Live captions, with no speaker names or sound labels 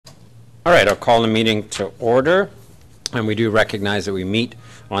All right, I'll call the meeting to order, and we do recognize that we meet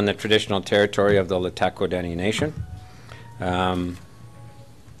on the traditional territory of the LHTAKO DENE Nation. Of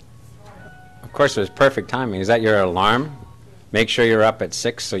course, it was perfect timing. Is that your alarm? Make sure you're up at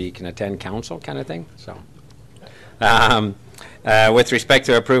 6 so you can attend council, kind of thing. So, with respect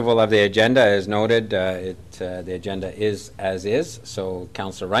to approval of the agenda, as noted, the agenda is as is. So,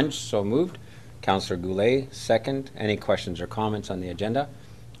 Councillor Runge, so moved. Councillor Goulet, second. Any questions or comments on the agenda?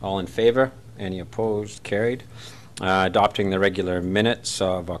 All in favor? Any opposed? Carried. Adopting the regular minutes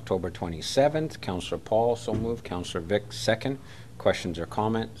of October 27th. Councillor Paul, so moved. Councillor Vic, second. Questions or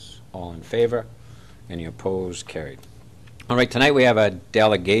comments? All in favor? Any opposed? Carried. All right, tonight we have a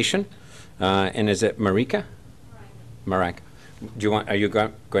delegation. And is it Mareike? Mareike. Are you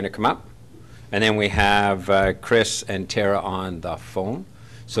going to come up? And then we have Chris and Tera on the phone.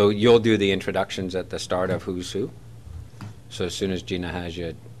 So you'll do the introductions at the start of who's who. So as soon as Gina has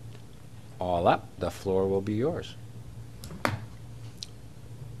you all up, the floor will be yours.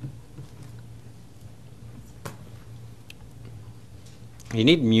 You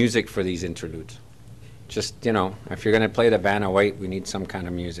need music for these interludes. Just, you know, if you're going to play the Vanna White, we need some kind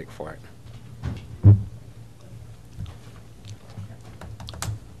of music for it.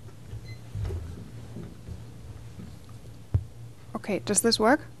 Okay, does this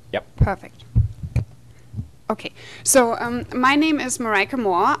work? Yep. Perfect. Okay, so my name is Mareike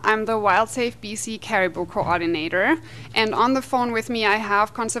Moore. I'm the WildSafeBC Cariboo coordinator. And on the phone with me, I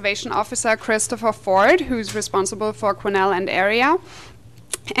have Conservation Officer Christopher Ford, who's responsible for Quesnel and area,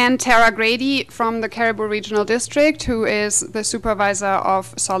 and Tera Grady from the Cariboo Regional District, who is the Supervisor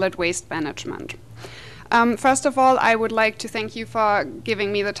of Solid Waste Management. First of all, I would like to thank you for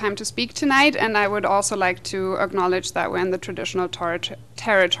giving me the time to speak tonight, and I would also like to acknowledge that we're in the traditional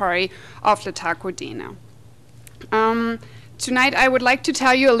territory of LHTAKO DENE. Tonight I would like to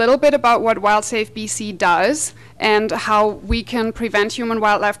tell you a little bit about what WildSafeBC does and how we can prevent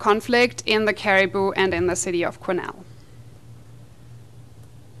human-wildlife conflict in the Cariboo and in the city of Quesnel.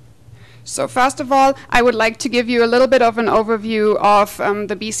 So first of all, I would like to give you a little bit of an overview of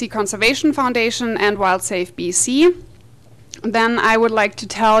the BC Conservation Foundation and WildSafeBC. Then I would like to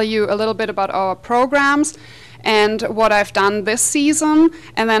tell you a little bit about our programs and what I've done this season.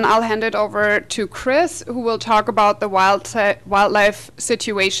 And then I'll hand it over to Chris, who will talk about the wildlife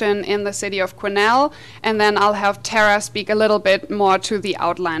situation in the city of Quesnel. And then I'll have Tera speak a little bit more to the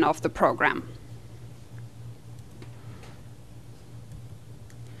outline of the program.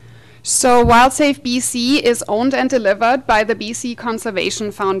 So WildSafeBC is owned and delivered by the BC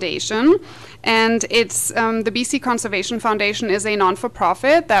Conservation Foundation, and it's the BC Conservation Foundation is a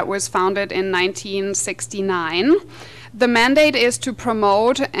non-for-profit that was founded in 1969. The mandate is to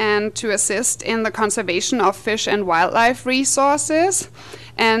promote and to assist in the conservation of fish and wildlife resources,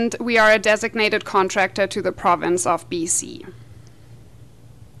 and we are a designated contractor to the province of BC.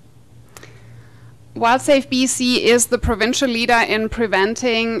 WildSafeBC is the provincial leader in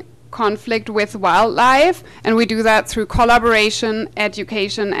preventing conflict with wildlife, and we do that through collaboration,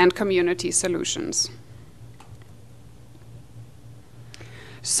 education, and community solutions.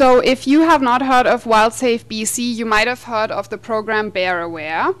 So if you have not heard of WildSafeBC, you might have heard of the program Bear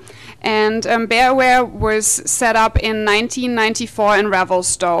Aware. And Bear Aware was set up in 1994 in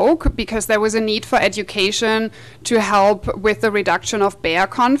Revelstoke because there was a need for education to help with the reduction of bear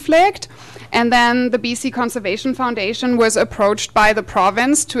conflict. And then the BC Conservation Foundation was approached by the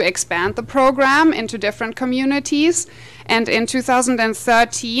province to expand the program into different communities. And in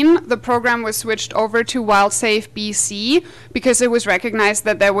 2013, the program was switched over to WildSafeBC because it was recognized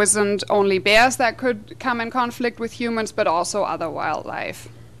that there wasn't only bears that could come in conflict with humans, but also other wildlife.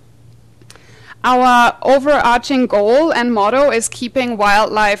 Our overarching goal and motto is keeping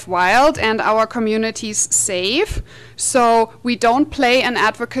wildlife wild and our communities safe. So we don't play an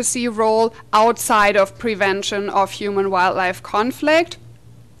advocacy role outside of prevention of human-wildlife conflict,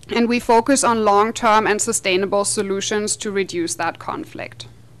 and we focus on long-term and sustainable solutions to reduce that conflict.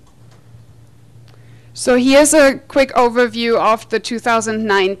 So here's a quick overview of the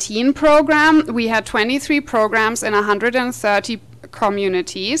 2019 program. We had 23 programs in 130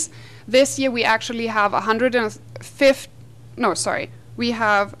 communities. This year we actually have we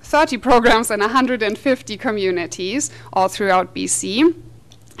have 30 programs in 150 communities all throughout BC.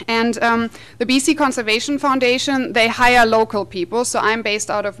 And the BC Conservation Foundation, they hire local people. So I'm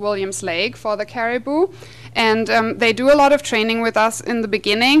based out of Williams Lake for the Cariboo. And they do a lot of training with us in the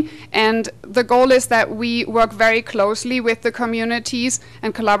beginning. And the goal is that we work very closely with the communities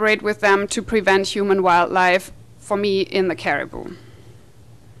and collaborate with them to prevent human wildlife, for me, in the Cariboo.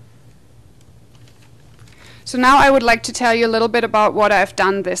 So now I would like to tell you a little bit about what I've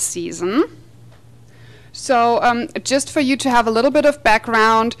done this season. So just for you to have a little bit of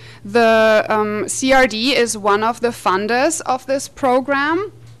background, the CRD is one of the funders of this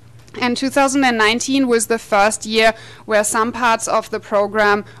program. And 2019 was the first year where some parts of the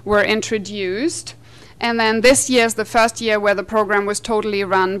program were introduced. And then this year is the first year where the program was totally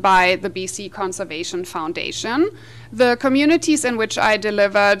run by the BC Conservation Foundation. The communities in which I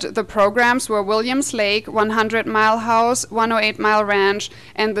delivered the programs were Williams Lake, 100 Mile House, 108 Mile Ranch,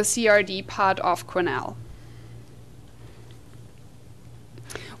 and the CRD part of Quesnel.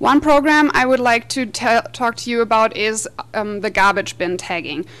 One program I would like to talk to you about is the garbage bin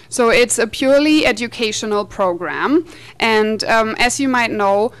tagging. So it's a purely educational program, and as you might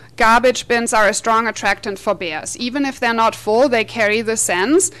know, garbage bins are a strong attractant for bears. Even if they're not full, they carry the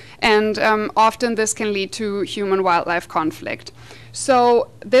scents, and often this can lead to human-wildlife conflict. So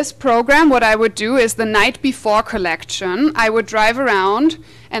this program, what I would do is the night before collection, I would drive around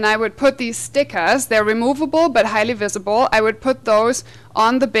and I would put these stickers, they're removable but highly visible, I would put those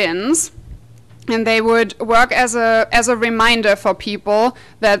on the bins, and they would work as a reminder for people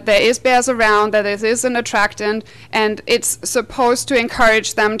that there is bears around, that it is an attractant, and it's supposed to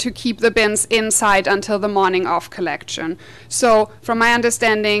encourage them to keep the bins inside until the morning of collection. So from my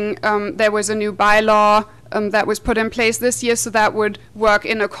understanding, there was a new bylaw that was put in place this year, so that would work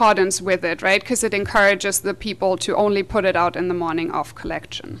in accordance with it, right? Because it encourages the people to only put it out in the morning of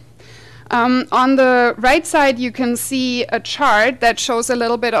collection. On the right side, you can see a chart that shows a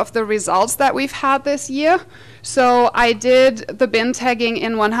little bit of the results that we've had this year. So I did the bin tagging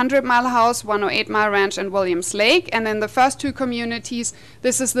in 100 Mile House, 108 Mile Ranch, and Williams Lake. And in the first two communities,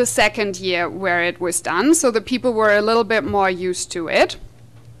 this is the second year where it was done. So the people were a little bit more used to it.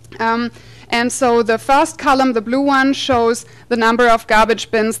 And so the first column, the blue one, shows the number of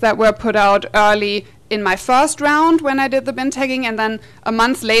garbage bins that were put out early in my first round when I did the bin tagging, and then a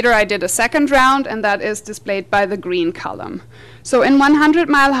month later I did a second round, and that is displayed by the green column. So in 100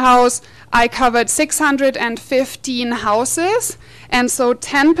 Mile House, I covered 615 houses, and so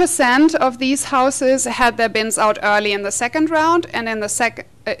 10% of these houses had their bins out early in the second round, and in the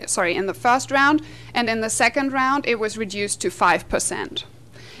first round, and in the second round it was reduced to 5%.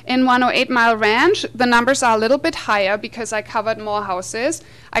 In 108 Mile Ranch, the numbers are a little bit higher because I covered more houses.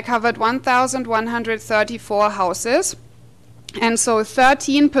 I covered 1,134 houses, and so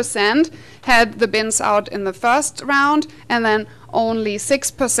 13% had the bins out in the first round, and then only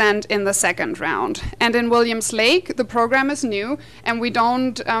 6% in the second round. And in Williams Lake, the program is new, and we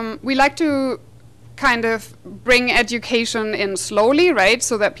like to kind of bring education in slowly, right,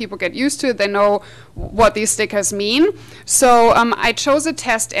 so that people get used to it, they know what these stickers mean. So I chose a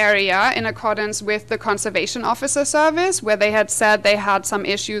test area in accordance with the Conservation Officer Service, where they had said they had some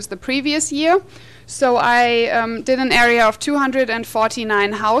issues the previous year. So I did an area of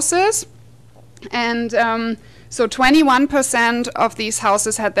 249 houses, and so 21% of these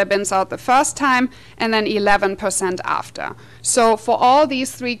houses had their bins out the first time, and then 11% after. So for all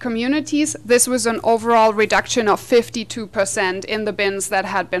these three communities, this was an overall reduction of 52% in the bins that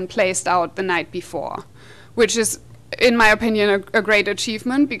had been placed out the night before, which is, in my opinion, a great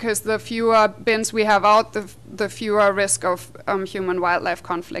achievement, because the fewer bins we have out, the fewer risk of human-wildlife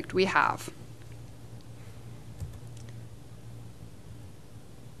conflict we have.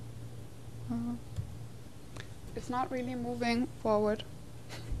 It's not really moving forward.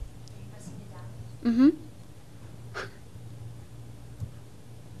 Mm-hmm.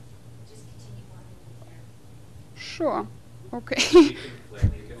 Just continue on there. Sure. Okay. You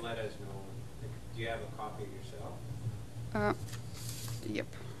can let us know. Do you have a copy yourself? Yep.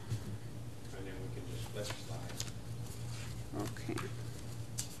 And then we can just flip slide. Okay.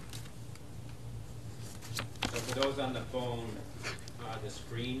 So for those on the phone, the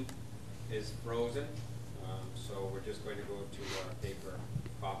screen is frozen. So we're just going to go to a paper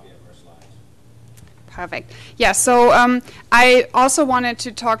copy of our slides. Perfect. Yeah, so I also wanted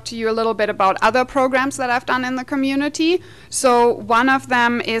to talk to you a little bit about other programs that I've done in the community. So one of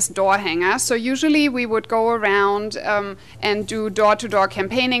them is door hangers. So usually we would go around and do door-to-door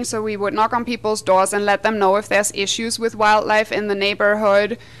campaigning. So we would knock on people's doors and let them know if there's issues with wildlife in the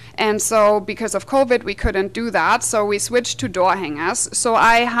neighborhood. And so because of COVID, we couldn't do that. So we switched to door hangers. So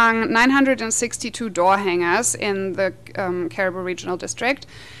I hung 962 door hangers in the Cariboo Regional District.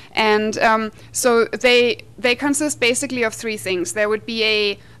 And so they consist basically of three things. There would be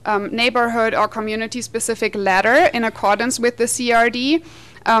a neighborhood or community-specific letter in accordance with the CRD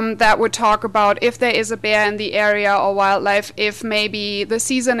that would talk about if there is a bear in the area or wildlife, if maybe the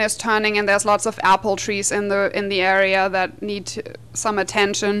season is turning and there's lots of apple trees in the area that need some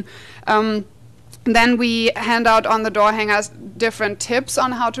attention. Then we hand out on the door hangers different tips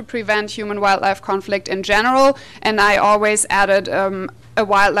on how to prevent human-wildlife conflict in general, and I always added a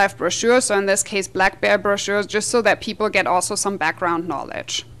wildlife brochure, so in this case black bear brochures, just so that people get also some background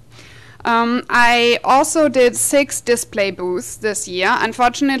knowledge. I also did 6 display booths this year.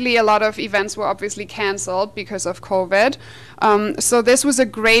 Unfortunately, a lot of events were obviously cancelled because of COVID. So this was a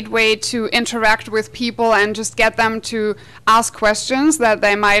great way to interact with people and just get them to ask questions that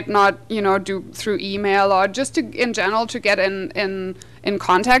they might not, do through email, or just to, in general, to get in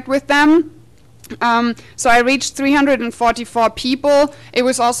contact with them. So I reached 344 people. It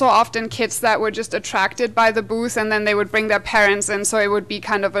was also often kids that were just attracted by the booth, and then they would bring their parents in, so it would be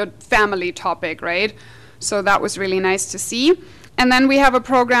kind of a family topic, right? So that was really nice to see. And then we have a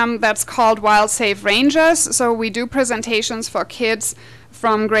program that's called WildSafe Rangers. So we do presentations for kids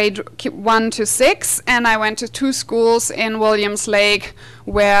from grade 1 to 6, and I went to 2 schools in Williams Lake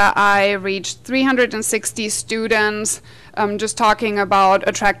where I reached 360 students, just talking about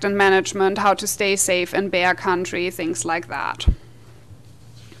attractant management, how to stay safe in bear country, things like that.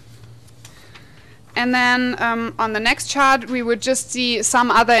 And then on the next chart, we would just see some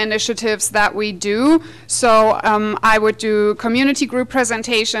other initiatives that we do. So I would do community group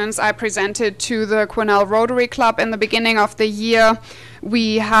presentations. I presented to the Quesnel Rotary Club in the beginning of the year.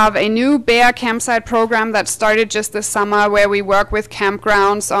 We have a new bear campsite program that started just this summer, where we work with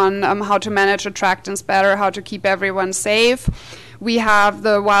campgrounds on how to manage attractants better, how to keep everyone safe. We have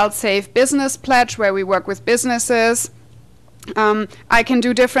the WildSafe Business Pledge, where we work with businesses. I can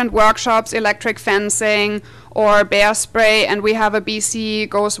do different workshops, electric fencing or bear spray, and we have a BC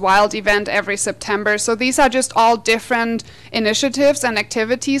Goes Wild event every September. So these are just all different initiatives and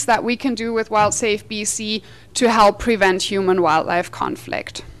activities that we can do with WildSafeBC to help prevent human-wildlife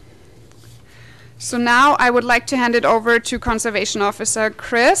conflict. So now I would like to hand it over to Conservation Officer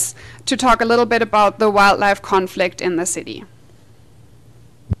Chris to talk a little bit about the wildlife conflict in the city.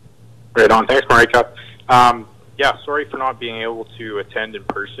 Right on. Thanks, Mareike. Yeah, sorry for not being able to attend in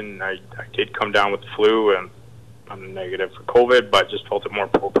person. I did come down with the flu, and I'm negative for COVID, but just felt it more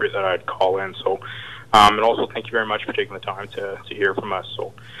appropriate that I'd call in. So, and also thank you very much for taking the time to hear from us.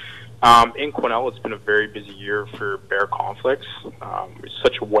 So, in Quesnel, it's been a very busy year for bear conflicts. It's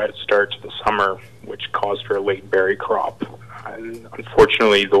such a wet start to the summer, which caused for a late berry crop. And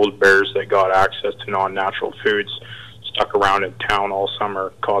unfortunately, those bears that got access to non-natural foods stuck around in town all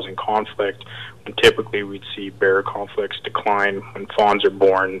summer, causing conflict. And typically, we'd see bear conflicts decline when fawns are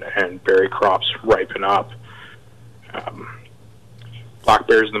born and berry crops ripen up. Black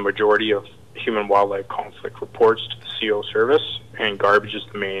bears are the majority of human-wildlife conflict reports to the CO service, and garbage is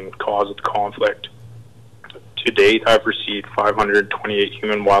the main cause of the conflict. To date, I've received 528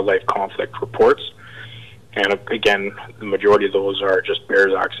 human-wildlife conflict reports, and again, the majority of those are just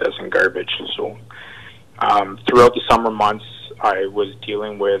bears accessing garbage. So, throughout the summer months, I was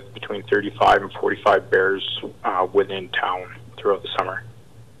dealing with between 35 and 45 bears within town throughout the summer.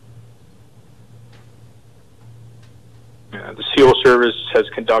 The CO Service has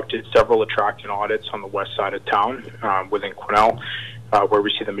conducted several attractant audits on the west side of town within Quesnel, where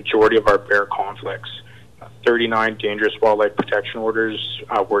we see the majority of our bear conflicts. 39 dangerous wildlife protection orders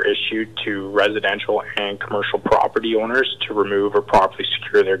were issued to residential and commercial property owners to remove or properly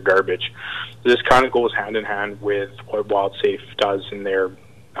secure their garbage. This kind of goes hand in hand with what WildSafe does in their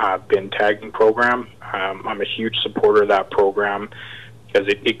bin tagging program. I'm a huge supporter of that program because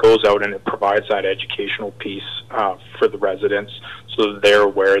it goes out and it provides that educational piece for the residents, so that they're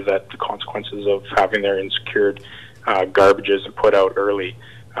aware that the consequences of having their unsecured garbages and put out early,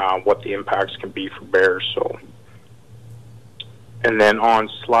 what the impacts can be for bears. So, and then on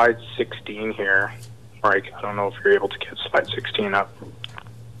slide 16 here, Mareike, I don't know if you're able to get slide 16 up.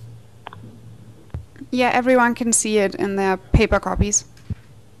 Yeah, everyone can see it in their paper copies.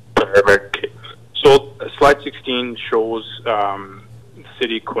 Perfect. So slide 16 shows the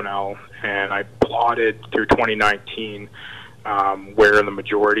city of Quesnel, and I plotted through 2019 where the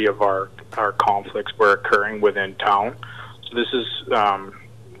majority of our conflicts were occurring within town. So this is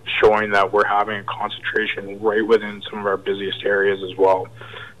showing that we're having a concentration right within some of our busiest areas as well.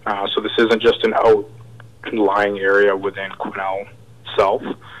 So this isn't just an outlying area within Quesnel itself.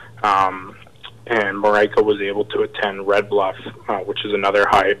 And Mareike was able to attend Red Bluff, which is another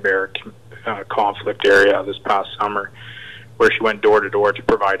high bear conflict area this past summer, where she went door to door to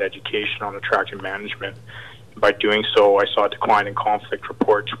provide education on attraction management. By doing so, I saw a decline in conflict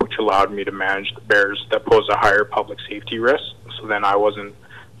reports, which allowed me to manage the bears that pose a higher public safety risk. So then I wasn't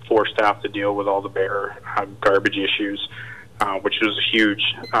forced to have to deal with all the bear garbage issues, which was a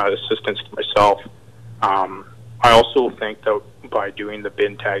huge assistance to myself. I also think that by doing the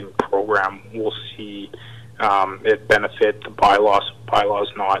bin tagging program, we'll see it benefit the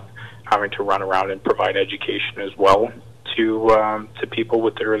bylaws not having to run around and provide education as well to people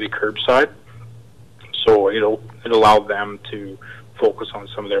with the early curbside. So it'll allow them to focus on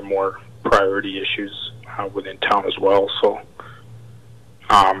some of their more priority issues within town as well. So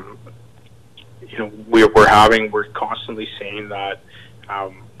we're constantly saying that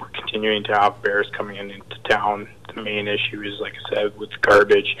we're continuing to have bears coming into town. The main issue is, like I said, with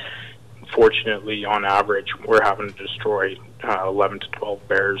garbage. Unfortunately, on average, we're having to destroy 11 to 12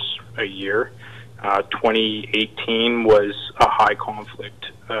 bears a year. 2018 was a high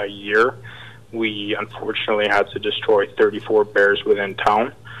conflict year. We unfortunately had to destroy 34 bears within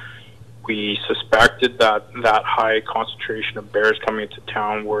town. We suspected that high concentration of bears coming into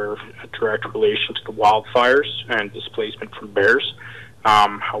town were a direct relation to the wildfires and displacement from bears.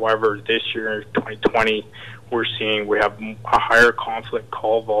 However, this year, 2020, we're seeing we have a higher conflict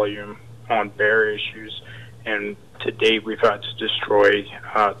call volume on bear issues, and to date we've had to destroy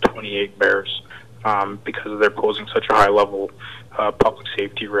 28 bears because they're posing such a high level public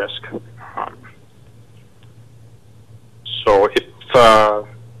safety risk. So if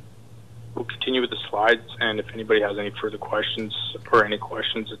we'll continue with the slides, and if anybody has any further questions or any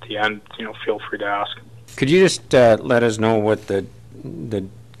questions at the end, feel free to ask. Could you just let us know what the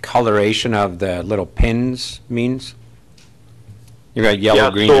coloration of the little pins means? You got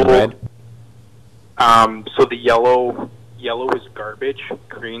yellow, green, and red. So the yellow is garbage,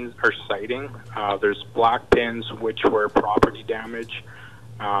 greens are sighting. There's black pins, which were property damage,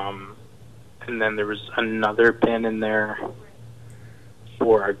 and then there was another pin in there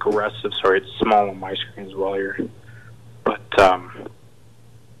for aggressive. Sorry, it's small on my screen as well here. But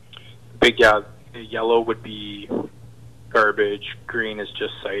the yellow would be garbage, green is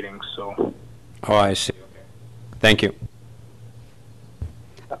just sighting. So. Oh, I see. Thank you.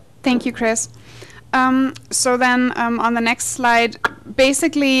 Thank you, Chris. So then on the next slide,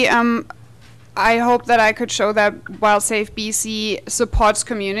 basically, I hope that I could show that WildSafeBC supports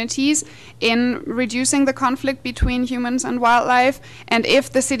communities in reducing the conflict between humans and wildlife. And if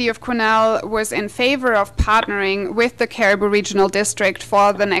the City of Quesnel was in favor of partnering with the Cariboo Regional District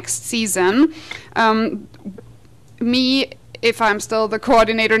for the next season, if I'm still the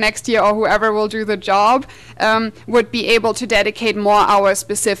coordinator next year or whoever will do the job, would be able to dedicate more hours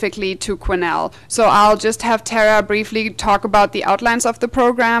specifically to Quesnel. So I'll just have Tera briefly talk about the outlines of the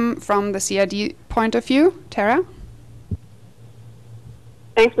program from the CRD point of view. Tera?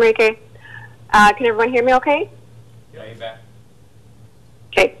 Thanks, Mareike. Can everyone hear me okay? Yeah, you bet.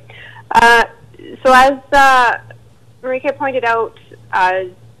 Okay. So as Mareike pointed out,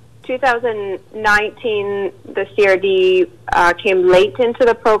 2019, the CRD came late into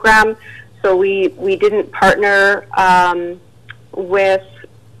the program, so we didn't partner with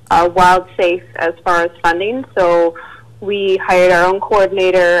WildSafe as far as funding. So we hired our own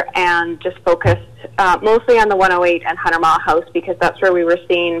coordinator and just focused mostly on the 108 and 100 Mile House, because that's where we were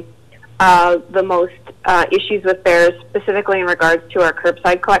seeing the most issues with bears, specifically in regards to our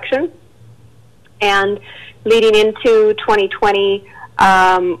curbside collection. And leading into 2020,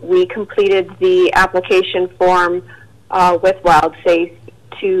 we completed the application form with WildSafe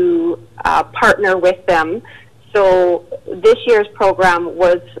to partner with them. So this year's program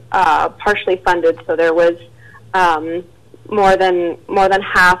was partially funded. So there was more than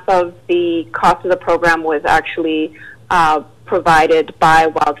half of the cost of the program was actually provided by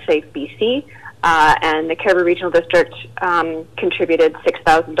WildSafeBC, and the Cariboo Regional District contributed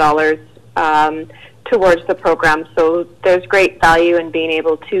 $6,000 towards the program. So there's great value in being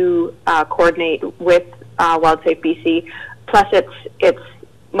able to coordinate with WildSafeBC. Plus, it's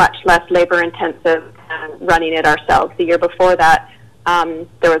much less labor intensive than running it ourselves. The year before that,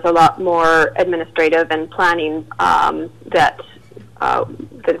 there was a lot more administrative and planning that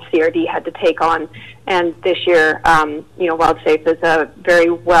the CRD had to take on. And this year, WildSafe is a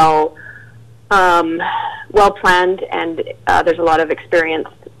very well planned, and there's a lot of experience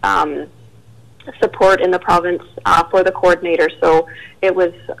support in the province for the coordinator. So it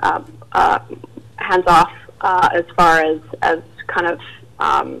was hands off as far as kind of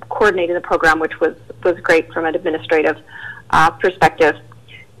coordinating the program, which was great from an administrative perspective.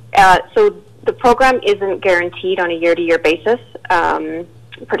 So the program isn't guaranteed on a year-to-year basis.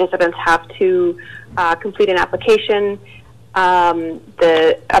 Participants have to complete an application.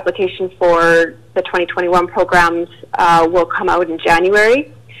 The application for the 2021 programs will come out in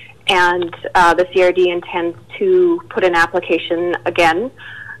January, and the CRD intends to put an application again.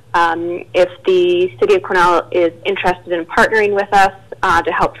 If the City of Quesnel is interested in partnering with us,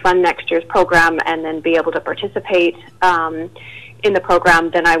 to help fund next year's program and then be able to participate in the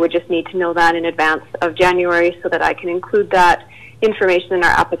program, then I would just need to know that in advance of January so that I can include that information in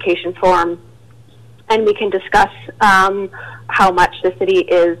our application form, and we can discuss how much the city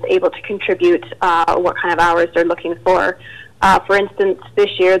is able to contribute, what kind of hours they're looking for. For instance,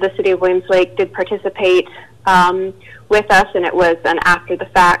 this year the City of Williams Lake did participate with us, and it was an after the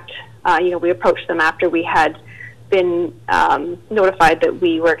fact. We approached them after we had been notified that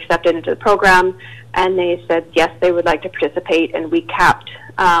we were accepted into the program, and they said yes, they would like to participate, and we capped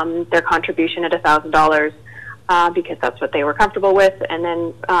their contribution at $1,000 because that's what they were comfortable with. And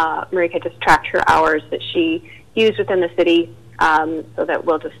then Mareike just tracked her hours that she used within the city, so that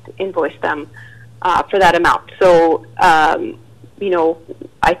we'll just invoice them for that amount. So I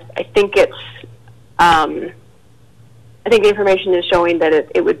think it's I think the information is showing that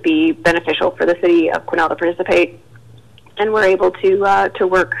it would be beneficial for the city of Quesnel to participate, and we're able to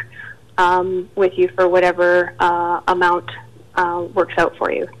work with you for whatever amount works out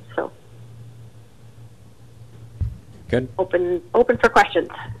for you. So, good. Open for questions.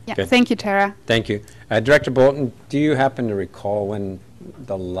 Yeah. Good. Thank you, Tara. Thank you. Director Bolton, do you happen to recall when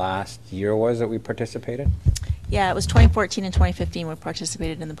the last year was that we participated? Yeah, it was 2014 and 2015 we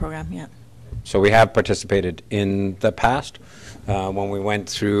participated in the program, yeah. So we have participated in the past when we went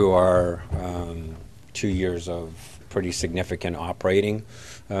through our 2 years of pretty significant operating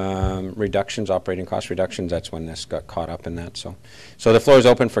reductions, operating cost reductions. That's when this got caught up in that. So the floor is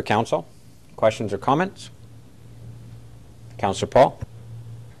open for council. Questions or comments? Councillor Paul.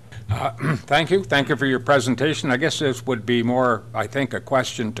 Thank you. Thank you for your presentation. I guess this would be more, I think, a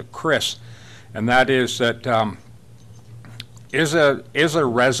question to Chris, and that is that is a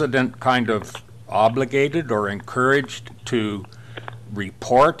resident kind of obligated or encouraged to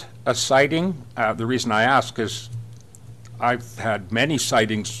report a sighting? The reason I ask is I've had many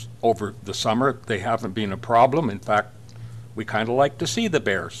sightings over the summer. They haven't been a problem. In fact, we kind of like to see the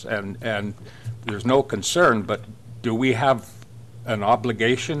bears, and there's no concern, but do we have an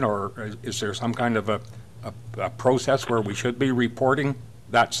obligation, or is there some kind of a process where we should be reporting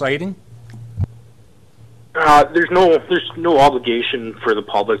that sighting? There's no obligation for the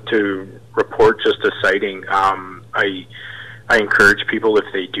public to report just a sighting. I encourage people, if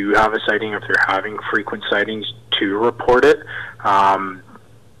they do have a sighting, if they're having frequent sightings, to report it,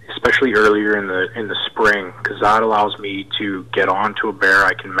 especially earlier in the spring, because that allows me to get onto a bear.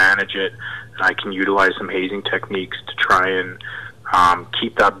 I can manage it, and I can utilize some hazing techniques to try and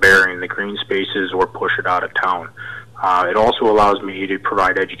keep that bear in the green spaces or push it out of town. It also allows me to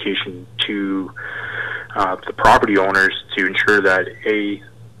provide education to the property owners to ensure that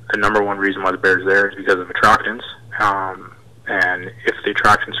the number one reason why the bear is there is because of attractants, and if the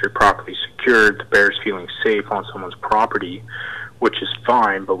attractants are properly secured, the bear is feeling safe on someone's property, which is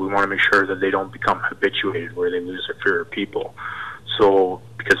fine, but we want to make sure that they don't become habituated where they lose their fear of people. So,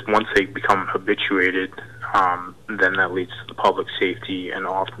 because once they become habituated, then that leads to the public safety, and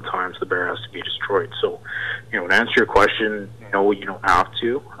oftentimes the bear has to be destroyed. So, to answer your question, no, you don't have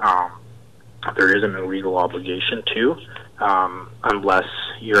to. There isn't a legal obligation to, unless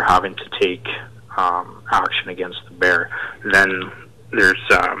you're having to take action against the bear. Then there's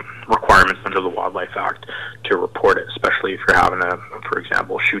requirements under the Wildlife Act to report it, especially if you're having to, for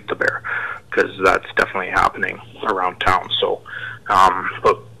example, shoot the bear, because that's definitely happening around town. So,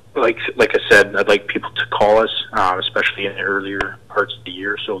 but like I said, I'd like people to call us, especially in the earlier parts of the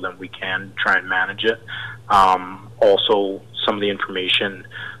year, so that we can try and manage it. Also, some of the information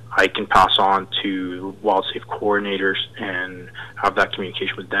I can pass on to WildSafe coordinators and have that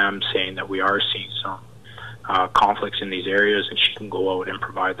communication with them, saying that we are seeing some conflicts in these areas, and she can go out and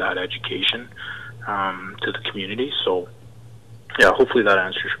provide that education to the community. So, yeah, hopefully that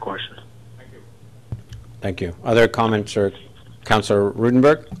answers your question. Thank you. Thank you. Other comments, or Councillor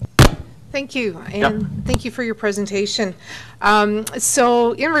Rudenberg? Thank you, and thank you for your presentation.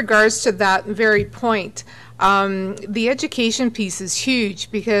 So in regards to that very point, the education piece is huge,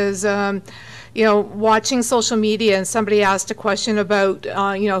 because watching social media, and somebody asked a question about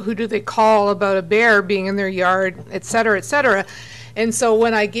who do they call about a bear being in their yard, et cetera, et cetera. And so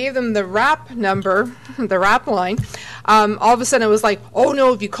when I gave them the RAP number, the RAP line, all of a sudden it was like, oh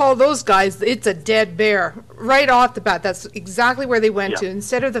no, if you call those guys, it's a dead bear. Right off the bat, that's exactly where they went to,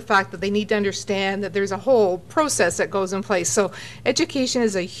 instead of the fact that they need to understand that there's a whole process that goes in place. So education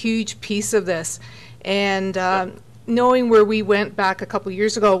is a huge piece of this. And knowing where we went back a couple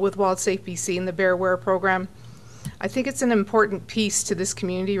years ago with WildSafeBC and the Bear Aware program, I think it's an important piece to this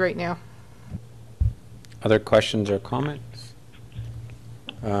community right now. Other questions or comments?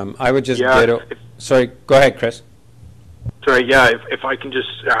 I would just sorry, go ahead, Chris. So Sorry, yeah, if I can just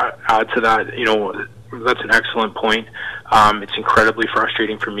add to that, you know, that's an excellent point. It's incredibly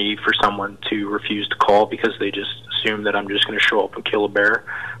frustrating for me for someone to refuse to call because they just assume that I'm just going to show up and kill a bear.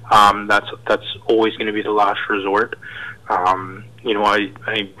 That's always going to be the last resort. You know, I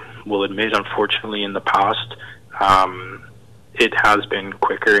will admit, unfortunately, in the past, it has been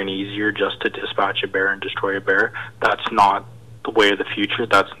quicker and easier just to dispatch a bear and destroy a bear. That's not the way of the future.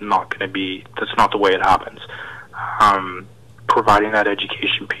 That's not the way it happens. Providing that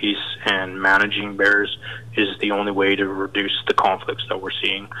education piece and managing bears is the only way to reduce the conflicts that we're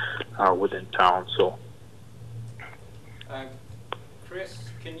seeing within town. So, Chris,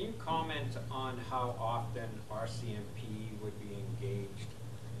 can you comment on how often RCMP would be engaged,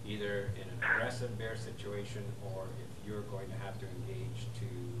 either in an aggressive bear situation or if you're going to have to engage to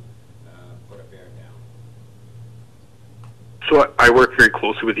put a bear down? So I work very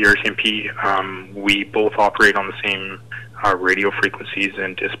closely with the RCMP. We both operate on the same radio frequencies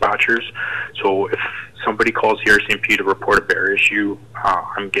and dispatchers. So if somebody calls the RCMP to report a bear issue,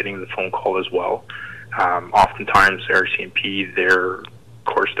 I'm getting the phone call as well. Oftentimes, the RCMP, they're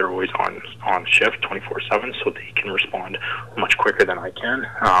always on shift 24/7, so they can respond much quicker than I can.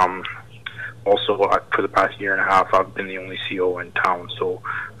 Also, for the past year and a half, I've been the only CO in town, so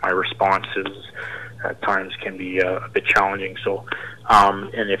my responses at times can be a bit challenging. So,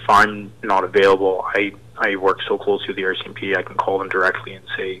 and if I'm not available, I work so closely with the RCMP, I can call them directly and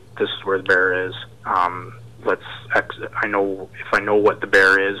say, this is where the bear is. If I know what the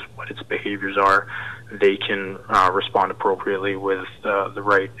bear is, what its behaviors are, they can respond appropriately with the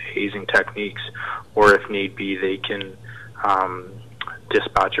right hazing techniques, or if need be, they can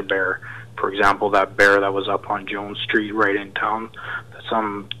dispatch a bear. For example, that bear that was up on Jones Street right in town,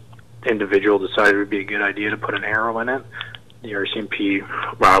 some individual decided it would be a good idea to put an arrow in it. The RCMP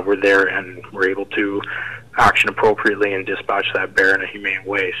were there and were able to action appropriately and dispatch that bear in a humane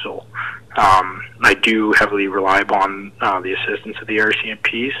way. So I do heavily rely upon the assistance of the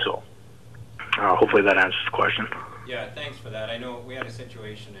RCMP, so hopefully that answers the question. Yeah, thanks for that. I know we had a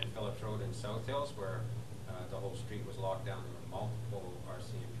situation in Phillips Road in South Hills where the whole street was locked down. There were multiple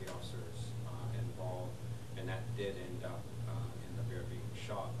RCMP officers involved, and that did end up in the bear being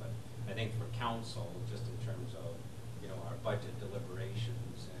shot. But I think for council, just in terms of our budget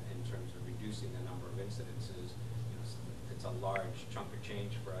deliberations and in terms of reducing the number of incidences, it's a large chunk of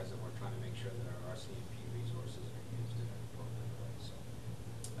change for us, and we're trying to make sure that our RCMP resources are used in an appropriate way. So,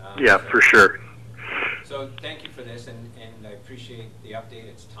 yeah, for sure. So thank you for this, and I appreciate the update.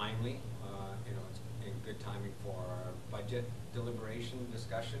 It's timely. It's in good timing for our budget deliberation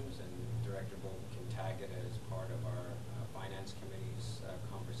discussions, and Director Bolt can tag it as part of our Finance Committee's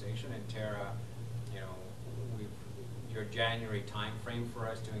conversation. And Tera, your January time frame for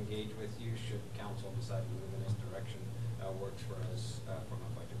us to engage with you, should council decide to move in this direction, works for us from a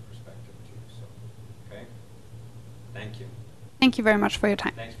budget perspective too. So, okay. Thank you. Thank you very much for your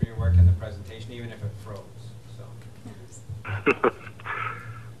time. Thanks for your work in the presentation, even if it froze. So.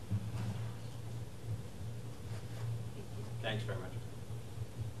 Thanks very much.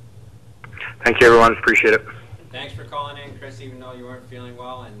 Thank you, everyone. Appreciate it. Thanks for calling in, Chris, even though you weren't feeling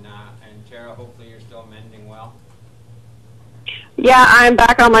well, and Tera, hopefully you're still mending well. Yeah, I'm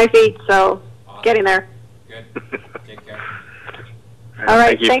back on my feet, so Awesome. Getting there. Good. Take care. All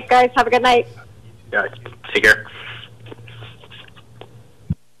right, thanks, guys. Have a good night. Yeah, take care.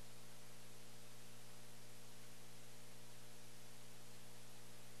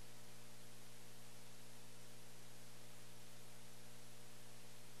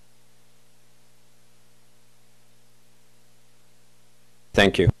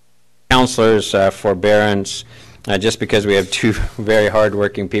 Thank you. Councillors, forbearance. Just because we have two very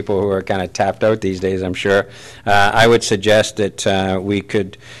hard-working people who are kind of tapped out these days, I'm sure. I would suggest that we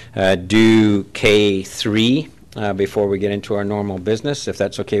could do K3 before we get into our normal business, if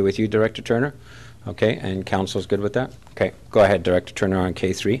that's okay with you, Director Turner. Okay, and Council's good with that? Okay, go ahead, Director Turner, on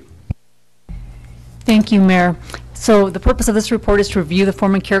K3. Thank you, Mayor. So the purpose of this report is to review the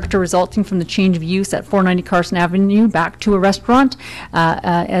form and character resulting from the change of use at 490 Carson Avenue back to a restaurant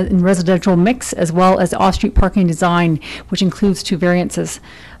in residential mix, as well as off-street parking design, which includes 2 variances.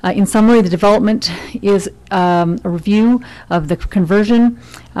 In summary, the development is a review of the conversion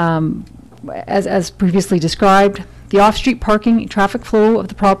as previously described. The off-street parking traffic flow of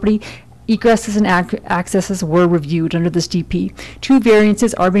the property, egresses and accesses were reviewed under this DP. 2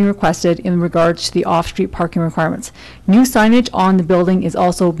 variances are being requested in regards to the off-street parking requirements. New signage on the building is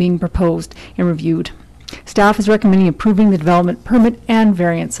also being proposed and reviewed. Staff is recommending approving the development permit and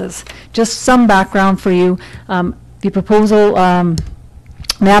variances. Just some background for you. The proposal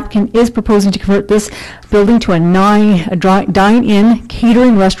The applicant is proposing to convert this building to a dine-in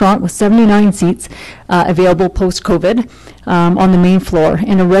catering restaurant with 79 seats available post-COVID on the main floor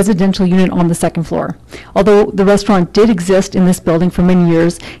and a residential unit on the second floor. Although the restaurant did exist in this building for many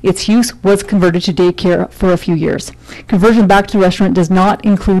years, its use was converted to daycare for a few years. Conversion back to the restaurant does not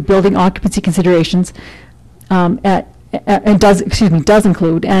include building occupancy considerations does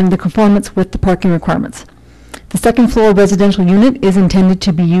include and the conformance with the parking requirements. The second floor residential unit is intended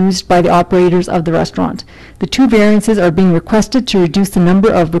to be used by the operators of the restaurant. The two variances are being requested to reduce the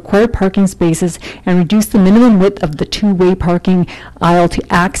number of required parking spaces and reduce the minimum width of the two-way parking aisle to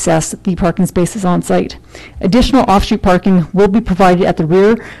access the parking spaces on site. Additional off-street parking will be provided at the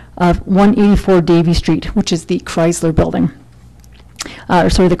rear of 184 Davie Street, which is the Chrysler building. A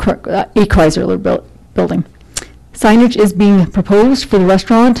Chrysler building. Signage is being proposed for the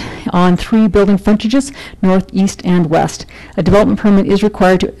restaurant on 3 building frontages, north, east, and west. A development permit is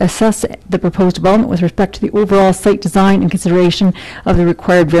required to assess the proposed development with respect to the overall site design and consideration of the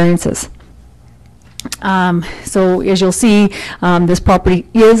required variances. So as you'll see, this property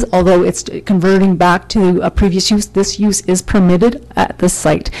is, although it's converting back to a previous use, this use is permitted at this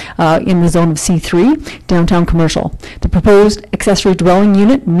site in the zone of C3, downtown commercial. The proposed accessory dwelling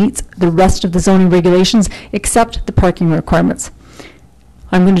unit meets the rest of the zoning regulations except the parking requirements.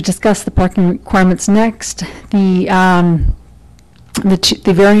 I'm going to discuss the parking requirements next. The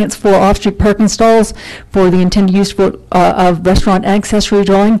variance for off-street parking stalls for the intended use of restaurant and accessory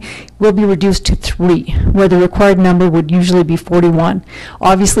dwelling will be reduced to 3, where the required number would usually be 41.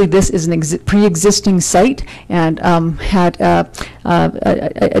 Obviously, this is an pre-existing site and had had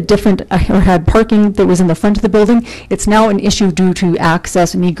parking that was in the front of the building. It's now an issue due to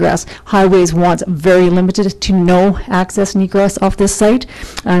access and egress. Highways wants very limited to no access and egress off this site,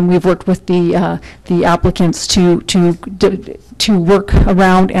 and we've worked with the applicants to work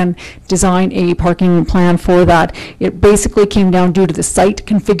around and design a parking plan for that. It basically came down due to the site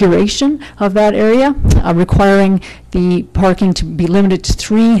configuration of that area, requiring the parking to be limited to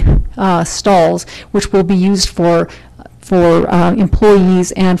 3 stalls, which will be used for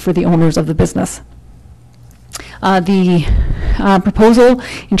employees and for the owners of the business. The proposal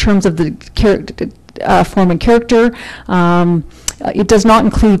in terms of the form and character, it does not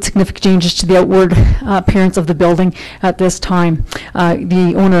include significant changes to the outward appearance of the building at this time.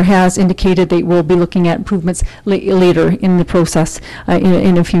 The owner has indicated they will be looking at improvements later in the process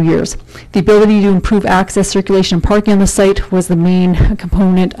in a few years. The ability to improve access, circulation, and parking on the site was the main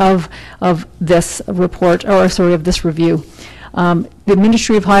component of this report, or sorry, of this review. The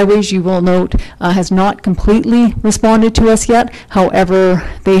Ministry of Highways, you will note, has not completely responded to us yet. However,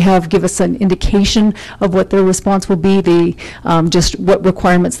 they have given us an indication of what their response will be, just what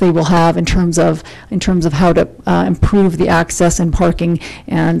requirements they will have in terms of how to improve the access and parking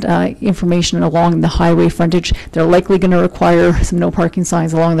and information along the highway frontage. They're likely going to require some no parking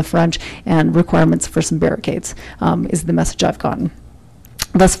signs along the front and requirements for some barricades, is the message I've gotten.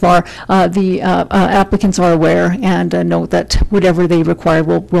 Thus far, the applicants are aware and note that whatever they require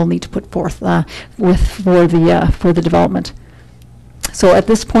we'll need to put forth for the development. So at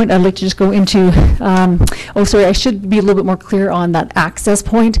this point, I'd like to just go into, I should be a little bit more clear on that access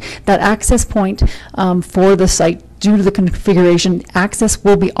point. That access point for the site, due to the configuration, access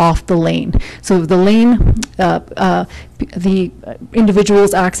will be off the lane. So the lane, the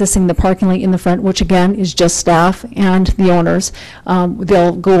individuals accessing the parking lane in the front, which again is just staff and the owners,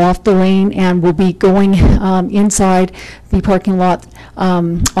 they'll go off the lane and will be going inside the parking lot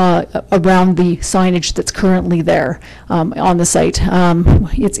around the signage that's currently there on the site.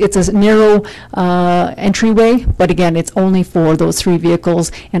 It's a narrow entryway, but again, it's only for those 3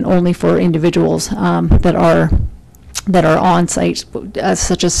 vehicles and only for individuals that are on site,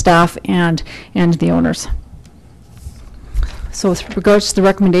 such as staff and the owners. So with regards to the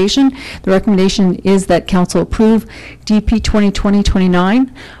recommendation is that Council approve DP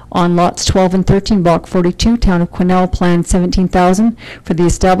 2020-29 on lots 12 and 13, block 42, Town of Quesnel, Plan 17,000, for the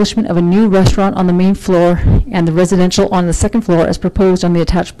establishment of a new restaurant on the main floor and the residential on the second floor as proposed on the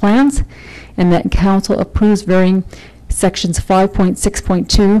attached plans, and that Council approves varying Sections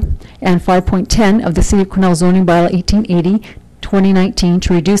 5.6.2 and 5.10 of the City of Quesnel Zoning Bylaw 1880/2019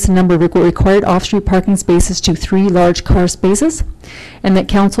 to reduce the number of required off-street parking spaces to 3 large car spaces, and that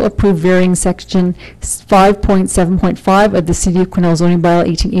Council approve varying Section 5.7.5 of the City of Quesnel Zoning Bylaw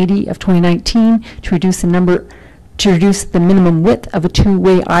 1880/2019 to reduce the minimum width of a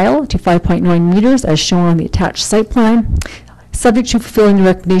 2-way aisle to 5.9 meters as shown on the attached site plan, subject to fulfilling the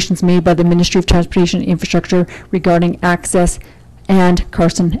recommendations made by the Ministry of Transportation and Infrastructure regarding access and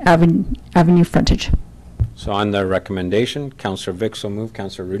Carson Avenue frontage. So on the recommendation, Councillor Vic so moved,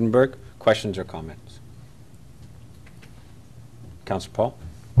 Councillor Rudenberg. Questions or comments? Councillor Paul?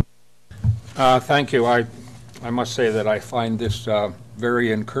 Thank you. I must say that I find this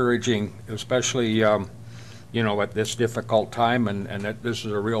very encouraging, especially you know, at this difficult time, and that this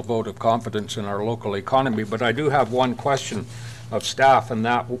is a real vote of confidence in our local economy. But I do have one question of staff, and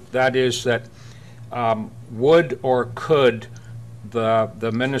that is that would or could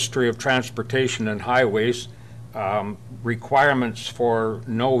the Ministry of Transportation and Highways requirements for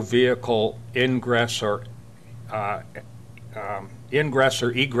no vehicle ingress or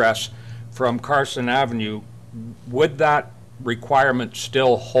egress from Carson Avenue, would that requirement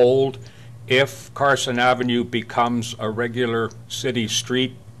still hold if Carson Avenue becomes a regular city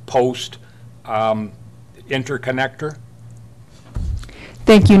street post interconnector?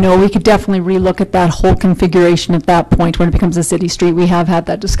 Thank you. No, we could definitely relook at that whole configuration at that point when it becomes a city street. We have had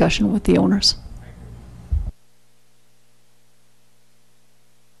that discussion with the owners.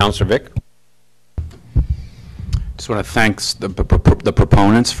 Councillor Vic? Just want to thank the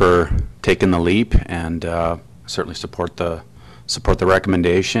proponents for taking the leap, and certainly support the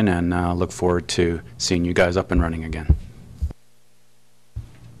recommendation, and look forward to seeing you guys up and running again.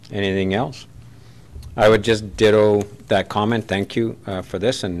 Anything else? I would just ditto that comment. Thank you for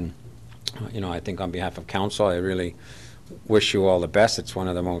this, and you know, I think on behalf of council, I really wish you all the best. It's one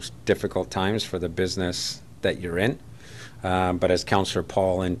of the most difficult times for the business that you're in. But as Councillor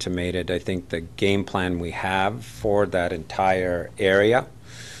Paul intimated, I think the game plan we have for that entire area,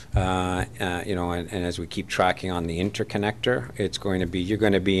 you know, and as we keep tracking on the interconnector, it's going to be, you're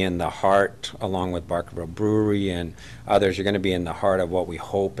going to be in the heart, along with Barkerville Brewery and others, you're going to be in the heart of what we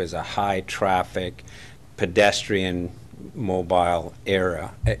hope is a high traffic, pedestrian, mobile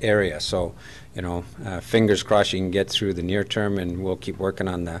area. So, you know, fingers crossed you can get through the near term, and we'll keep working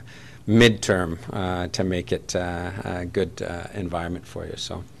on the midterm to make it a good environment for you.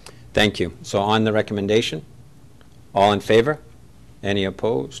 So thank you. So on the recommendation, all in favor? Any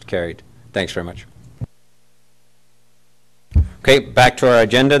opposed? Carried. Thanks very much. Okay, back to our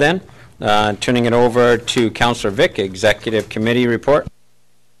agenda then. Turning it over to Councillor Vic, Executive Committee report.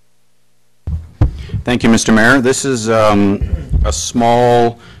 Thank you, Mr. Mayor. This is a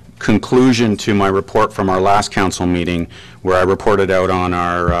small conclusion to my report from our last council meeting, where I reported out on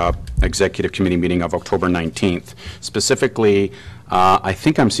our Executive Committee meeting of October 19th. Specifically, I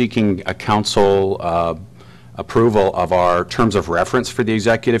think I'm seeking a council approval of our terms of reference for the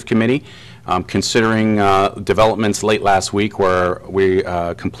Executive Committee, considering developments late last week where we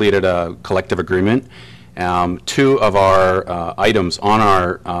completed a collective agreement. Two of our items on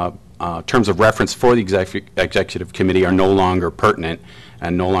our terms of reference for the Executive Committee are no longer pertinent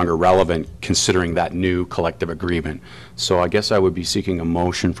and no longer relevant, considering that new collective agreement. So I guess I would be seeking a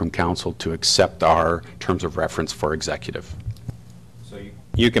motion from council to accept our terms of reference for executive. So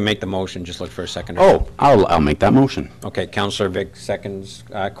you can make the motion, just look for a second. Oh, I'll make that motion. Okay, Councillor Vic seconds.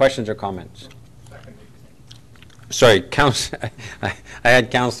 Questions or comments? Sorry, I had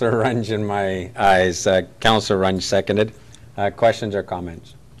Councillor Runge in my eyes. Councillor Runge seconded. Questions or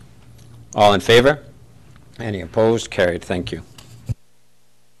comments? All in favor? Any opposed? Carried. Thank you.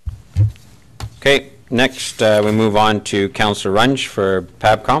 Okay, next we move on to Councillor Runge for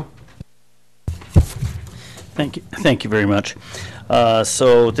PABCOM. Thank you very much.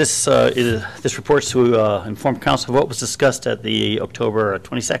 So this reports to inform council of what was discussed at the October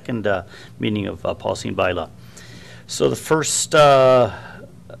 22nd meeting of Policy and Bylaw. So the first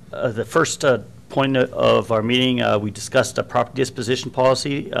point of our meeting, we discussed a property disposition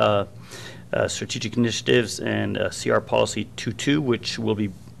policy, strategic initiatives, and CR policy 22, which will be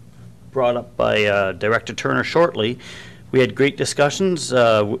brought up by Director Turner shortly. We had great discussions,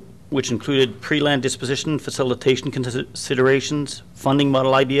 which included pre-land disposition, facilitation considerations, funding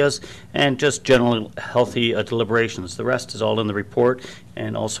model ideas, and just general healthy deliberations. The rest is all in the report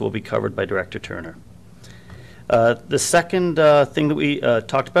and also will be covered by Director Turner. The second thing that we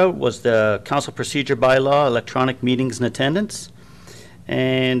talked about was the Council Procedure Bylaw, electronic meetings and attendance.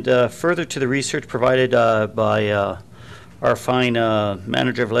 And further to the research provided by our fine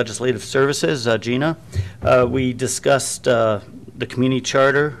Manager of Legislative Services, Gina, we discussed the Community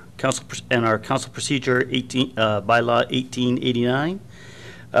Charter and our Council Procedure Bylaw 1889.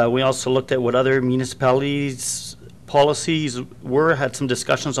 We also looked at what other municipalities' policies were, had some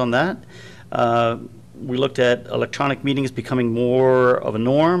discussions on that. We looked at electronic meetings becoming more of a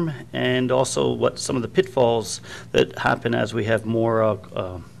norm, and also what some of the pitfalls that happen as we have more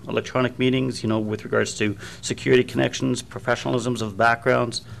electronic meetings, you know, with regards to security connections, professionalisms of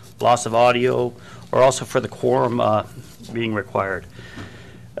backgrounds, loss of audio, or also for the quorum being required.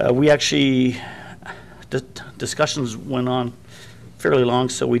 We actually discussions went on fairly long,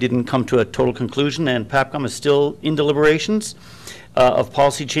 so we didn't come to a total conclusion, and PAPCOM is still in deliberations of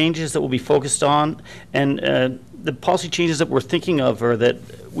policy changes that will be focused on. And the policy changes that we're thinking of, or that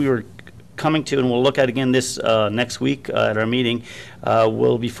we were coming to and we'll look at again this next week at our meeting,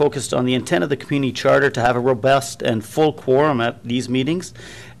 will be focused on the intent of the community charter to have a robust and full quorum at these meetings,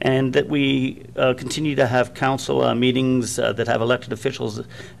 and that we continue to have council meetings that have elected officials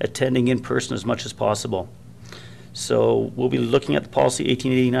attending in person as much as possible. So we'll be looking at the policy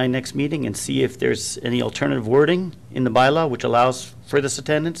 1889 next meeting and see if there's any alternative wording in the bylaw which allows for this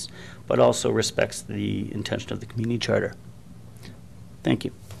attendance, but also respects the intention of the community charter. Thank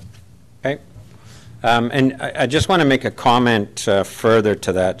you. Okay. And I just want to make a comment further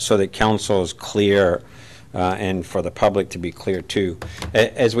to that so that council is clear and for the public to be clear too.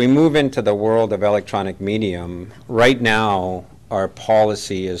 As we move into the world of electronic medium, right now our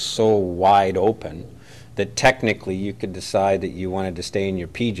policy is so wide open that technically you could decide that you wanted to stay in your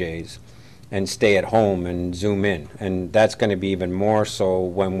PJs and stay at home and Zoom in. And that's going to be even more so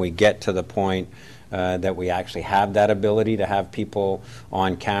when we get to the point that we actually have that ability to have people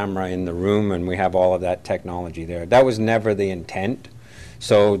on camera in the room and we have all of that technology there. That was never the intent.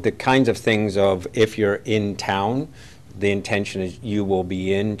 So the kinds of things of if you're in town, the intention is you will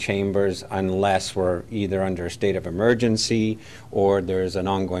be in chambers unless we're either under a state of emergency or there's an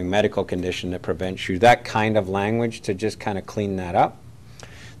ongoing medical condition that prevents you. That kind of language to just kind of clean that up.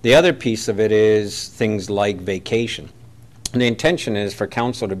 The other piece of it is things like vacation. And the intention is for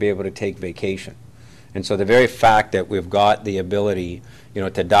council to be able to take vacation. And so the very fact that we've got the ability,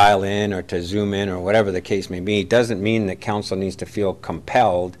 to dial in or to Zoom in or whatever the case may be, doesn't mean that council needs to feel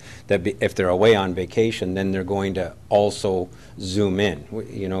compelled that if they're away on vacation, then they're going to also Zoom in.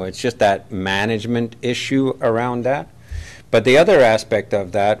 It's just that management issue around that. But the other aspect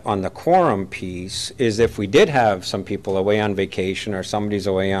of that on the quorum piece is if we did have some people away on vacation or somebody's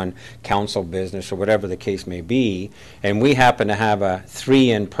away on council business or whatever the case may be, and we happen to have a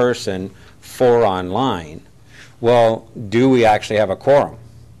 3 in person, 4 online, well, do we actually have a quorum?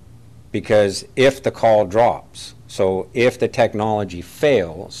 Because if the call drops, so if the technology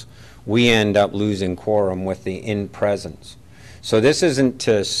fails, we end up losing quorum with the in-presence. So this isn't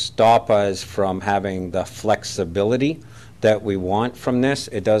to stop us from having the flexibility that we want from this.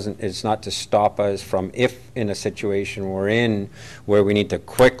 It's not to stop us from, if in a situation we're in where we need to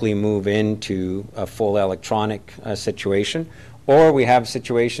quickly move into a full electronic situation, or we have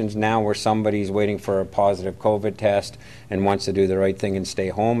situations now where somebody's waiting for a positive COVID test and wants to do the right thing and stay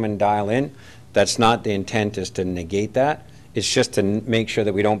home and dial in. That's not the intent, is to negate that. It's just to make sure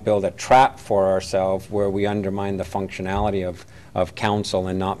that we don't build a trap for ourselves where we undermine the functionality of council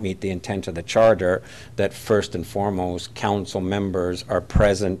and not meet the intent of the charter, that first and foremost council members are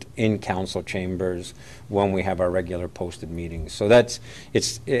present in council chambers when we have our regular posted meetings. So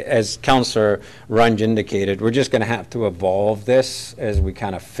as Councillor Runge indicated, we're just going to have to evolve this as we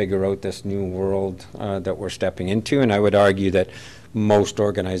kind of figure out this new world that we're stepping into. And I would argue that most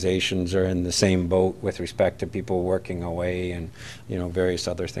organizations are in the same boat with respect to people working away and various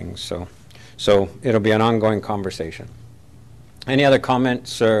other things. So it'll be an ongoing conversation. Any other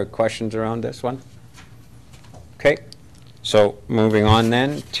comments or questions around this one? Okay, so moving on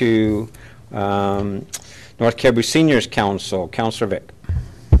then to North Cariboo Seniors Council, Councillor Vic.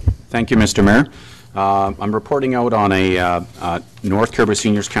 Thank you, Mr. Mayor. I'm reporting out on a North Cariboo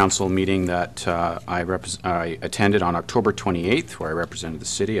Seniors Council meeting that I attended on October 28th, where I represented the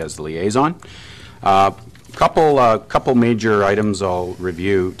city as the liaison. Couple major items I'll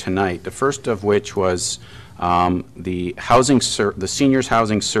review tonight. The first of which was the seniors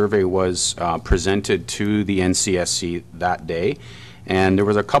housing survey was presented to the NCSC that day, and there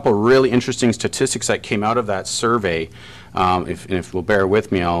was a couple really interesting statistics that came out of that survey. If you'll bear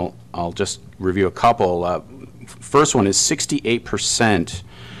with me, I'll just review a couple. First one is 68%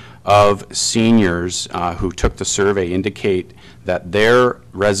 of seniors who took the survey indicate that their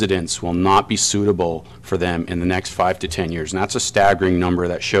residence will not be suitable for them in the next 5 to 10 years. And that's a staggering number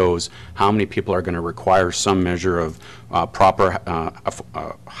that shows how many people are going to require some measure of proper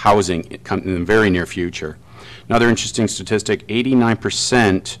housing in the very near future. Another interesting statistic,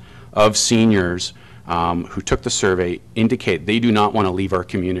 89% of seniors who took the survey indicate they do not want to leave our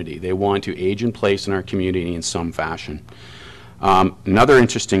community. They want to age in place in our community in some fashion. Another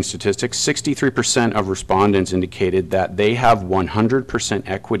interesting statistic, 63% of respondents indicated that they have 100%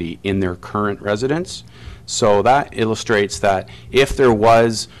 equity in their current residence. So that illustrates that if there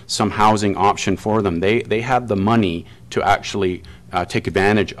was some housing option for them, they have the money to actually take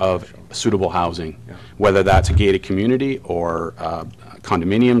advantage of suitable housing, whether that's a gated community or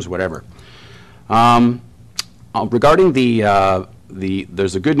condominiums, whatever. Regarding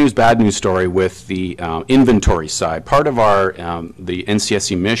there's a good news, bad news story with the inventory side. Part of our the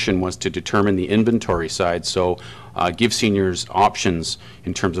NCSE mission was to determine the inventory side, so give seniors options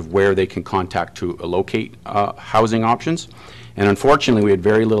in terms of where they can contact to locate housing options. And unfortunately, we had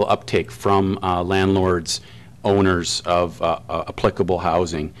very little uptake from landlords, owners of applicable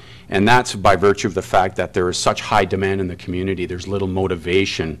housing. And that's by virtue of the fact that there is such high demand in the community. There's little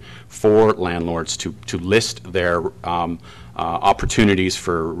motivation for landlords to list their opportunities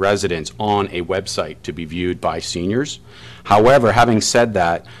for residents on a website to be viewed by seniors. However, having said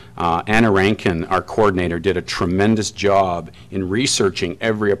that, Anna Rankin, our coordinator, did a tremendous job in researching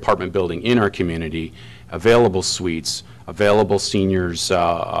every apartment building in our community, available suites, available seniors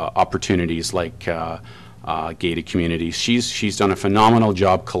opportunities like gated communities. She's done a phenomenal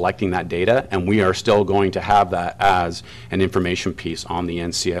job collecting that data, and we are still going to have that as an information piece on the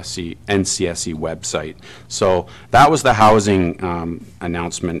NCSE website. So that was the housing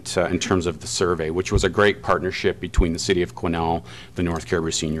announcement in terms of the survey, which was a great partnership between the City of Quesnel, the North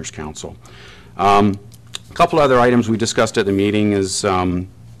Cariboo Seniors Council. A couple other items we discussed at the meeting is the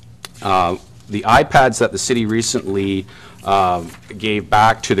iPads that the city recently gave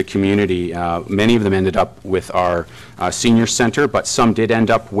back to the community. Many of them ended up with our senior center, but some did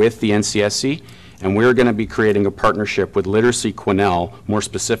end up with the NCSE. And we're going to be creating a partnership with Literacy Quesnel, more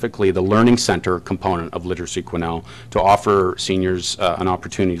specifically the Learning Center component of Literacy Quesnel, to offer seniors an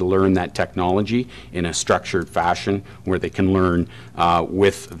opportunity to learn that technology in a structured fashion where they can learn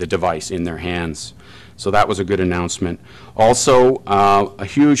with the device in their hands. So that was a good announcement. Also, a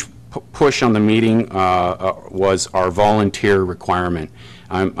huge push on the meeting was our volunteer requirement.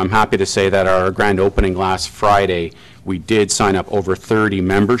 I'm happy to say that our grand opening last Friday, we did sign up over 30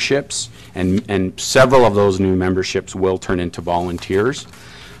 memberships, and several of those new memberships will turn into volunteers,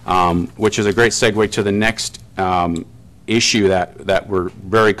 which is a great segue to the next issue that we're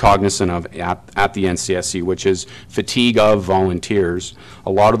very cognizant of at the NCSE, which is fatigue of volunteers.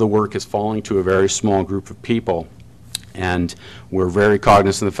 A lot of the work is falling to a very small group of people. And we're very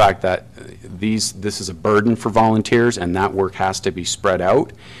cognizant of the fact that this is a burden for volunteers, and that work has to be spread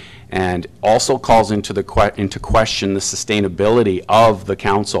out, and also calls into question the sustainability of the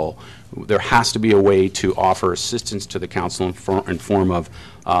council. There has to be a way to offer assistance to the council in form of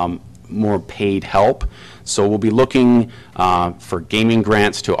more paid help. So we'll be looking for gaming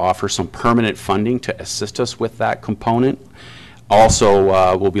grants to offer some permanent funding to assist us with that component.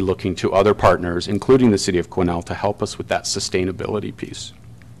 Also, we'll be looking to other partners, including the City of Quesnel, to help us with that sustainability piece.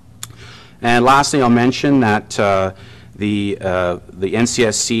 And lastly, I'll mention that the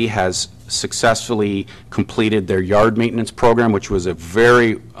NCSC has successfully completed their yard maintenance program, which was a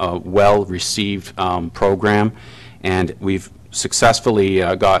very well-received program, and we've successfully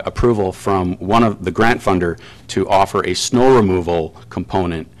got approval from one of the grant funder to offer a snow removal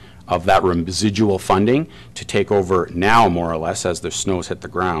component of that residual funding to take over now, more or less, as the snows hit the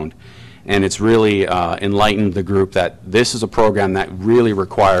ground. And it's really enlightened the group that this is a program that really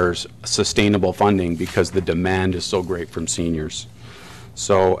requires sustainable funding because the demand is so great from seniors.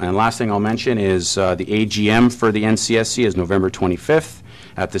 So, and last thing I'll mention is the AGM for the NCSC is November 25th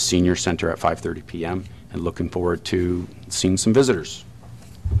at the Senior Center at 5:30 p.m. and looking forward to seeing some visitors.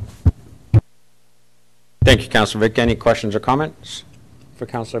 Thank you, Councillor Vic. Any questions or comments for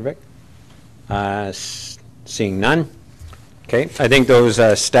Councillor Vic? Seeing none. Okay, I think those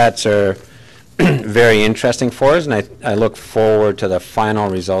stats are very interesting for us, and I look forward to the final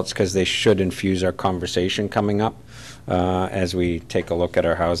results because they should infuse our conversation coming up as we take a look at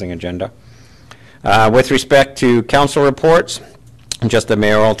our housing agenda. With respect to council reports, just the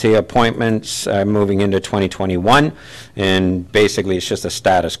mayoralty appointments moving into 2021, and basically it's just a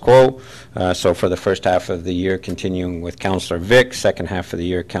status quo. So for the first half of the year, continuing with Councillor Vic, second half of the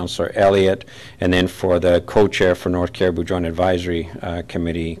year, Councillor Elliott, and then for the co-chair for North Cariboo Joint Advisory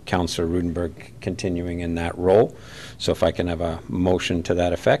Committee, Councillor Rudenberg, continuing in that role. So if I can have a motion to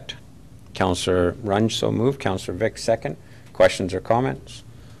that effect. Councillor Runge, so moved. Councillor Vic, second. Questions or comments?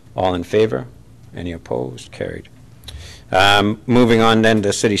 All in favor? Any opposed? Carried. Moving on then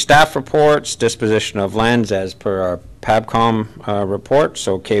to city staff reports, disposition of lands as per our PABCOM report.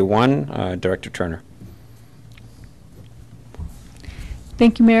 So K1, Director Turner.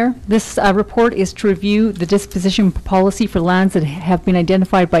 Thank you, Mayor. This report is to review the disposition policy for lands that have been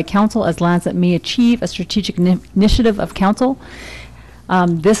identified by Council as lands that may achieve a strategic initiative of Council.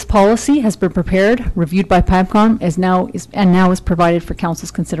 This policy has been prepared, reviewed by PABCOM, and now is provided for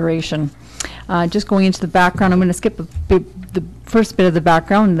Council's consideration. Just going into the background, I'm going to skip the first bit of the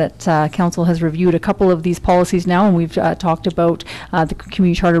background that Council has reviewed a couple of these policies now, and we've talked about the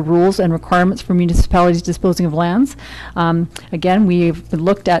community charter rules and requirements for municipalities disposing of lands. Again, we've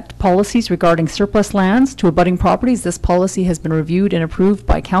looked at policies regarding surplus lands to abutting properties. This policy has been reviewed and approved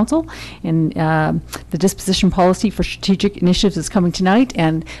by Council, and the disposition policy for strategic initiatives is coming tonight,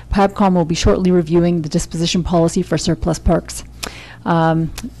 and PABCOM will be shortly reviewing the disposition policy for surplus parks.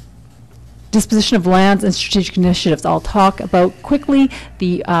 Disposition of lands and strategic initiatives. I'll talk about quickly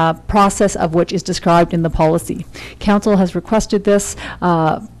the process of which is described in the policy. Council has requested this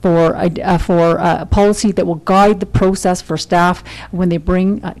for a policy that will guide the process for staff when they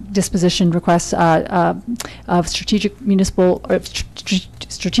bring disposition requests of strategic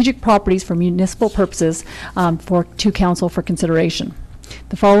properties for municipal purposes to Council for consideration.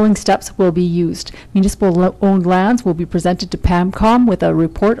 The following steps will be used. Municipal-owned lands will be presented to PABCOM with a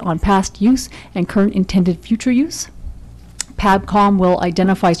report on past use and current intended future use. PABCOM will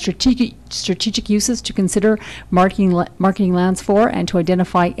identify strategic uses to consider marketing lands for, and to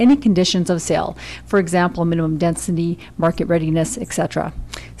identify any conditions of sale, for example, minimum density, market readiness, etc.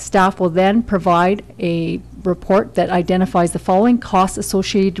 Staff will then provide a report that identifies the following: costs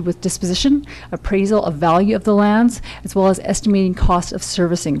associated with disposition, appraisal of value of the lands, as well as estimating cost of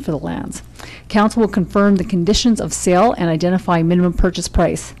servicing for the lands. Council will confirm the conditions of sale and identify minimum purchase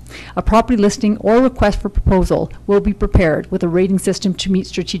price. A property listing or request for proposal will be prepared with a rating system to meet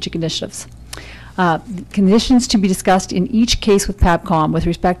strategic initiatives. Conditions to be discussed in each case with PABCOM with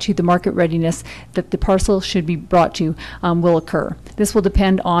respect to the market readiness that the parcel should be brought to will occur. This will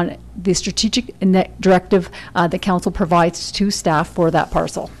depend on the strategic directive that Council provides to staff for that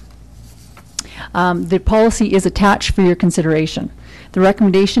parcel. The policy is attached for your consideration. The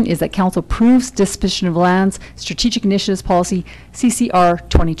recommendation is that Council approves disposition of lands strategic initiatives policy CCR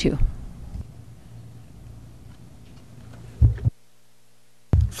 22.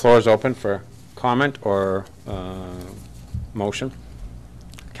 Floor is open for comment or motion.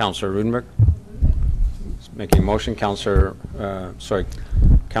 Councillor Rudenberg making a motion. Councillor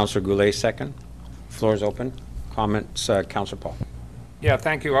Goulet second. Floor is open. Comments, Councillor Paul. Yeah,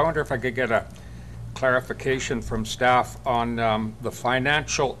 thank you. I wonder if I could get a clarification from staff on the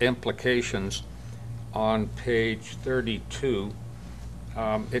financial implications on page 32.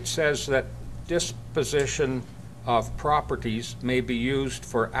 It says that disposition of properties may be used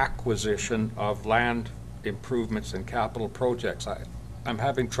for acquisition of land improvements and capital projects. I'm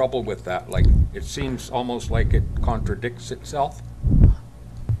having trouble with that. Like, it seems almost like it contradicts itself.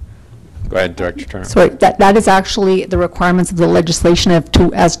 Go ahead, Director Turner. Sorry, that is actually the requirements of the legislation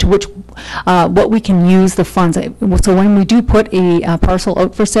as to which what we can use the funds. So when we do put a parcel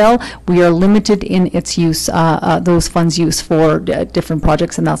out for sale, we are limited in its use, those funds use for different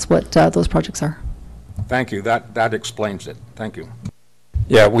projects, and that's what those projects are. Thank you. That explains it. Thank you.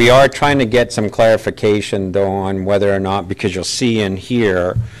 Yeah, we are trying to get some clarification, though, on whether or not, because you'll see in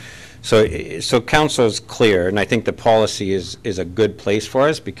here, so Council is clear, and I think the policy is a good place for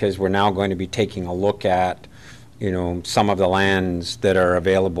us, because we're now going to be taking a look at, some of the lands that are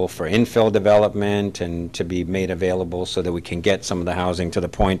available for infill development and to be made available so that we can get some of the housing to the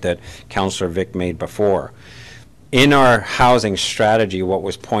point that Councillor Vic made before. In our housing strategy, what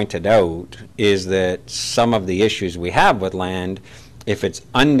was pointed out is that some of the issues we have with land, if it's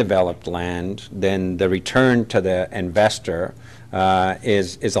undeveloped land, then the return to the investor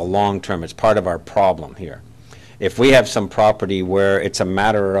is a long-term. It's part of our problem here. If we have some property where it's a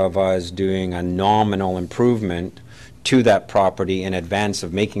matter of us doing a nominal improvement to that property in advance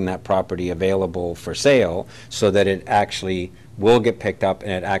of making that property available for sale so that it actually will get picked up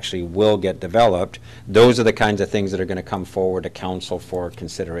and it actually will get developed, those are the kinds of things that are going to come forward to Council for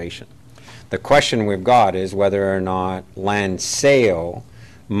consideration. The question we've got is whether or not land sale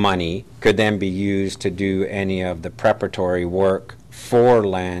money could then be used to do any of the preparatory work for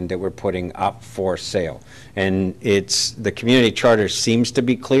land that we're putting up for sale. And the community charter seems to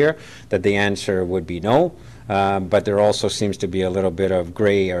be clear that the answer would be no. But there also seems to be a little bit of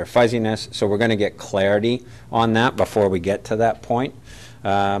gray or fuzziness, so we're going to get clarity on that before we get to that point.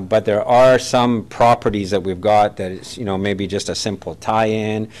 But there are some properties that we've got that is, maybe just a simple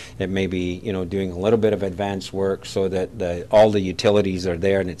tie-in. It may be, doing a little bit of advanced work so that all the utilities are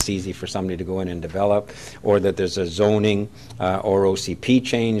there and it's easy for somebody to go in and develop, or that there's a zoning or OCP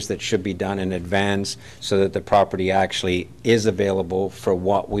change that should be done in advance so that the property actually is available for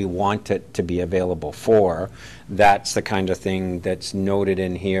what we want it to be available for. That's the kind of thing that's noted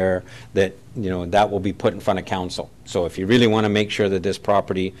in here that, that will be put in front of Council. So if you really want to make sure that this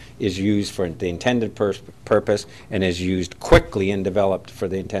property is used for the intended purpose and is used quickly and developed for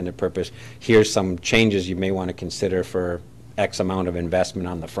the intended purpose, here's some changes you may want to consider for X amount of investment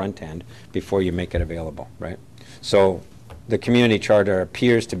on the front end before you make it available, right? So the community charter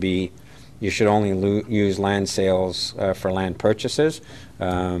appears to be you should only use land sales for land purchases.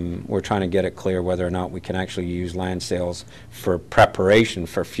 We're trying to get it clear whether or not we can actually use land sales for preparation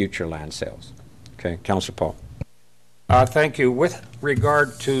for future land sales. Okay, Councillor Paul. Thank you. With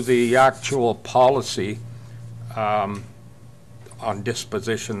regard to the actual policy on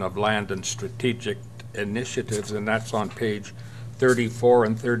disposition of land and strategic initiatives, and that's on page 34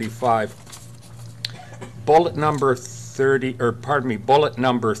 and 35. Bullet number 3,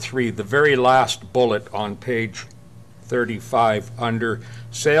 the very last bullet on page 35, under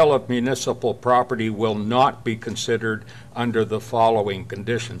sale of municipal property will not be considered under the following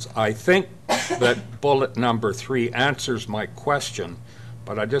conditions. I think that bullet number 3 answers my question,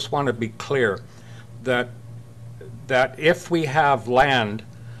 but I just want to be clear that if we have land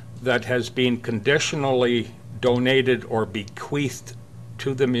that has been conditionally donated or bequeathed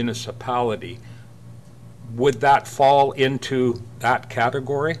to the municipality, would that fall into that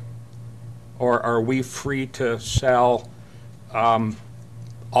category? Or are we free to sell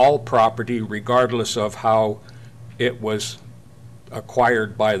all property regardless of how it was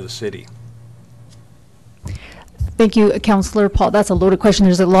acquired by the city? Thank you, Councillor Paul. That's a loaded question.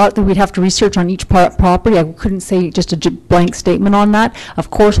 There's a lot that we'd have to research on each property. I couldn't say just a blank statement on that. Of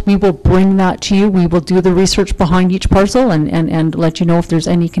course, we will bring that to you. We will do the research behind each parcel and let you know if there's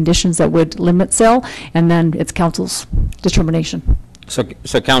any conditions that would limit sale, and then it's council's determination. So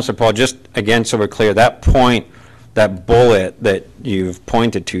Councillor Paul, just again so we're clear, that point, that bullet that you've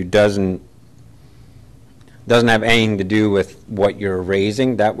pointed to doesn't have anything to do with what you're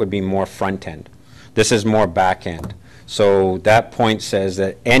raising. That would be more front end. This is more back end. So that point says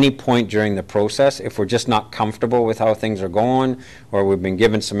that any point during the process, if we're just not comfortable with how things are going, or we've been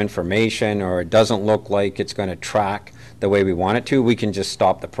given some information, or it doesn't look like it's going to track the way we want it to, we can just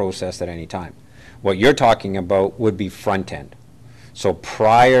stop the process at any time. What you're talking about would be front end. So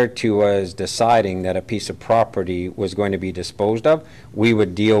prior to us deciding that a piece of property was going to be disposed of, we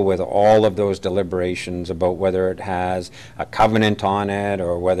would deal with all of those deliberations about whether it has a covenant on it,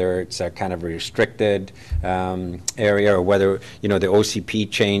 or whether it's a kind of restricted area, or whether, you know, the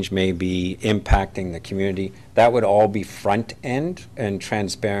OCP change may be impacting the community. That would all be front end and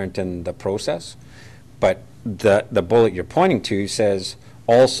transparent in the process. But the bullet you're pointing to says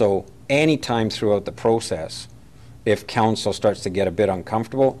also any time throughout the process, if council starts to get a bit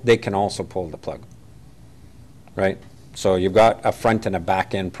uncomfortable, they can also pull the plug, right? So you've got a front and a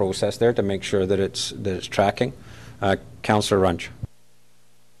back end process there to make sure that it's tracking. Councillor Runge.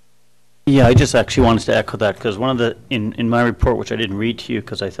 Yeah, I just actually wanted to echo that, because one of the, in my report, which I didn't read to you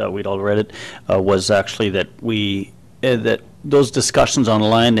because I thought we'd all read it, was actually that that those discussions on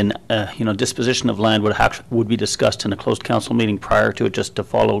land and disposition of land would be discussed in a closed council meeting prior to it, just to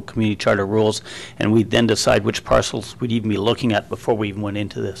follow community charter rules, and we'd then decide which parcels we'd even be looking at before we even went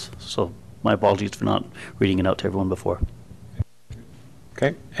into this. So my apologies for not reading it out to everyone before.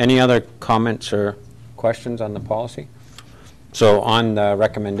 Okay. Any other comments or questions on the policy? So on the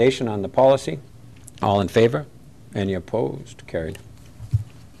recommendation on the policy, all in favor? Any opposed? Carried.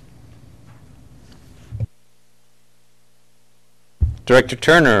 Director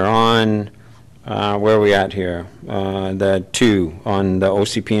Turner, on where are we at here? The 2 on the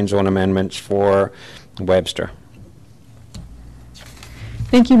OCP and zone amendments for Webster.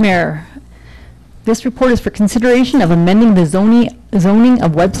 Thank you, Mayor. This report is for consideration of amending the zoning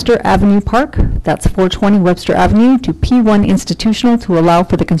of Webster Avenue Park, that's 420 Webster Avenue, to P1 institutional to allow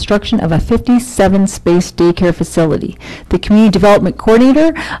for the construction of a 57-space daycare facility. The Community Development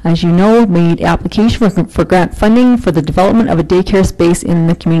Coordinator, as you know, made application for grant funding for the development of a daycare space in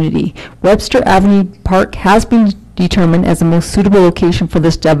the community. Webster Avenue Park has been determined as the most suitable location for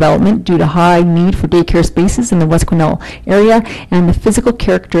this development due to high need for daycare spaces in the West Quesnel area and the physical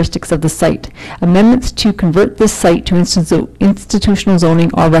characteristics of the site. Amendments to convert this site to institutional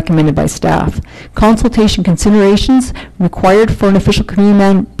zoning are recommended by staff. Consultation considerations required for an official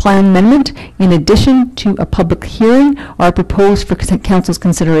community plan amendment, in addition to a public hearing, are proposed for council's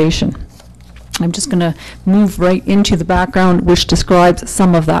consideration. I'm just going to move right into the background, which describes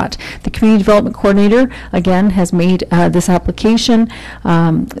some of that. The Community Development Coordinator, again, has made this application.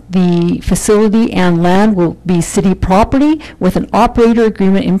 The facility and land will be city property with an operator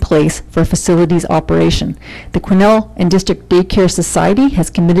agreement in place for facilities operation. The Quesnel and District Daycare Society has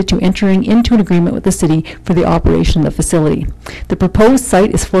committed to entering into an agreement with the city for the operation of the facility. The proposed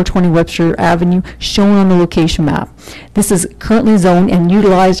site is 420 Webster Avenue, shown on the location map. This is currently zoned and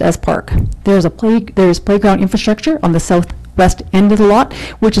utilized as park. There is playground infrastructure on the south west end of the lot,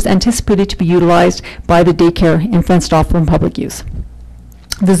 which is anticipated to be utilized by the daycare and fenced off from public use.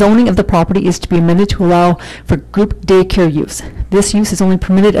 The zoning of the property is to be amended to allow for group daycare use. This use is only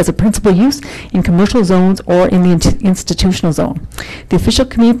permitted as a principal use in commercial zones or in the institutional zone. The official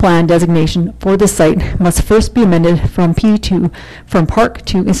community plan designation for this site must first be amended from from park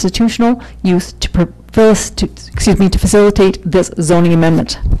to institutional use to facilitate this zoning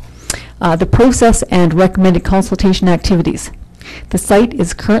amendment. The process and recommended consultation activities. The site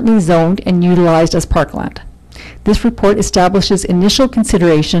is currently zoned and utilized as parkland. This report establishes initial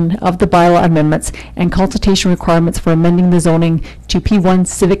consideration of the bylaw amendments and consultation requirements for amending the zoning to P1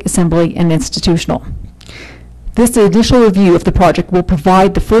 Civic Assembly and Institutional. This initial review of the project will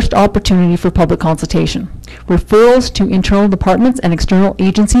provide the first opportunity for public consultation. Referrals to internal departments and external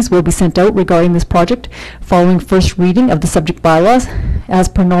agencies will be sent out regarding this project following first reading of the subject bylaws as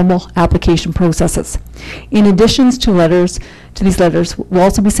per normal application processes. In addition to these letters will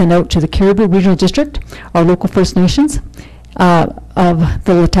also be sent out to the Cariboo Regional District, our local First Nations, of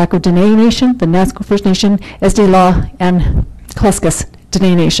the LHTAKO DENE Nation, the NASCO First Nation, SDLA, and Kluskas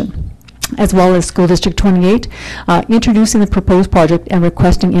DENE Nation, as well as School District 28, introducing the proposed project and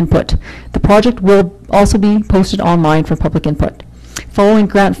requesting input. The project will also be posted online for public input. Following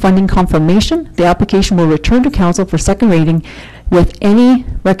grant funding confirmation, the application will return to Council for second reading with any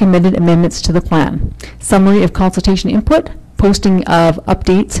recommended amendments to the plan. Summary of consultation input, posting of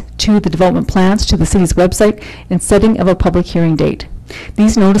updates to the development plans to the city's website, and setting of a public hearing date.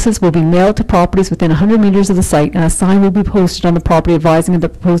 These notices will be mailed to properties within 100 meters of the site, and a sign will be posted on the property advising of the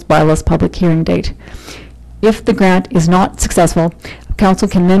proposed bylaws public hearing date. If the grant is not successful, Council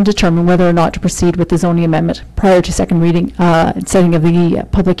can then determine whether or not to proceed with the zoning amendment prior to second reading and setting of the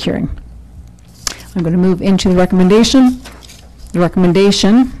public hearing. I'm going to move into the recommendation. The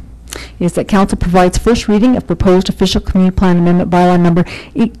recommendation is that Council provides first reading of proposed official community plan amendment bylaw number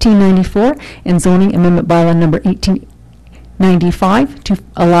 1894 and zoning amendment bylaw number 1895 to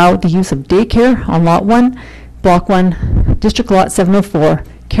allow the use of daycare on Lot 1, Block 1, District Lot 704,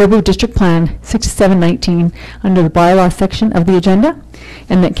 Cariboo District Plan 6719 under the bylaw section of the agenda,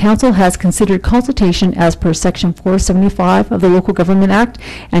 and that Council has considered consultation as per Section 475 of the Local Government Act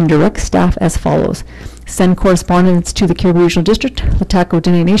and directs staff as follows. Send correspondence to the Cariboo Regional District, LHTAKO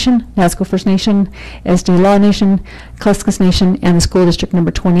DENE Nation, NASCO First Nation, SDLA Nation, Kluskas Nation, and the School District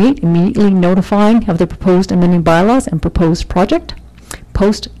number 28, immediately notifying of the proposed amending bylaws and proposed project.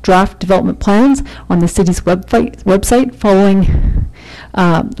 Post draft development plans on the city's website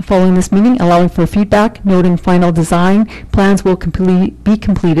following this meeting, allowing for feedback, noting final design plans will be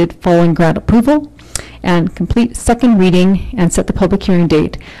completed following grant approval, and complete second reading and set the public hearing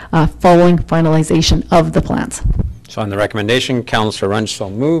date following finalization of the plans. So on the recommendation, Councillor Runge so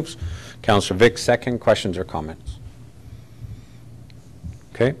moves. Councillor Vic second. Questions or comments?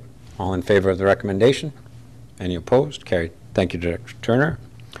 Okay. All in favor of the recommendation? Any opposed? Carried. Thank you, Director Turner.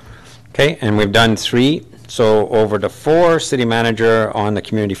 Okay, and we've done 3. So over to 4, City Manager on the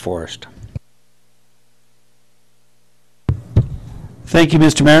Community Forest. Thank you,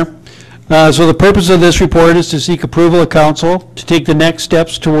 Mr. Mayor. So the purpose of this report is to seek approval of Council to take the next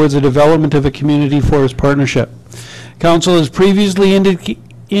steps towards the development of a community forest partnership. Council has previously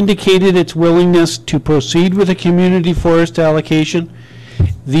indicated its willingness to proceed with a community forest allocation.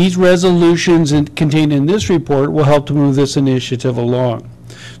 These resolutions contained in this report will help to move this initiative along.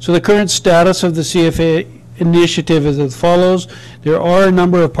 So the current status of the CFA initiative is as follows. There are a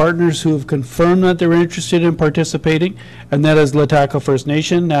number of partners who have confirmed that they're interested in participating, and that is LHTAKO First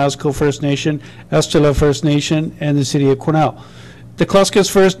Nation, NASCO First Nation, Estella First Nation, and the City of Quesnel. The Kluskas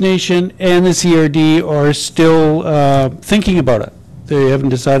First Nation and the CRD are still thinking about it. They haven't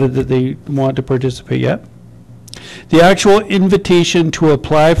decided that they want to participate yet. The actual invitation to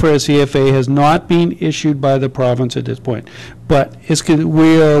apply for a CFA has not been issued by the province at this point, but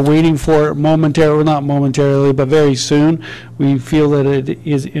we are waiting for it momentarily, well, not momentarily, but very soon. We feel that it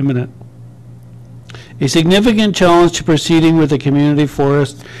is imminent. A significant challenge to proceeding with the community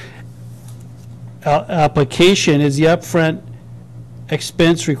forest application is the upfront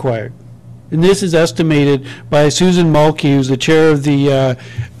expense required. And this is estimated by Susan Mulkey, who's the chair of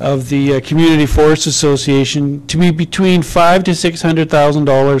the Community Forest Association, to be between $500,000 to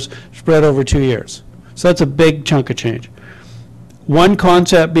 $600,000 spread over 2 years. So that's a big chunk of change. One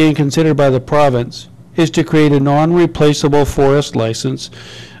concept being considered by the province is to create a non-replaceable forest license,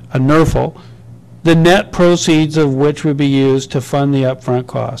 a NERFL, the net proceeds of which would be used to fund the upfront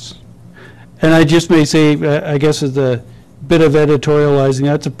costs. And I just may say, I guess as the bit of editorializing.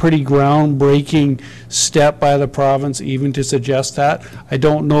 That's a pretty groundbreaking step by the province even to suggest that. I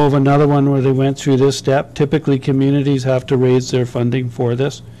don't know of another one where they went through this step. Typically, communities have to raise their funding for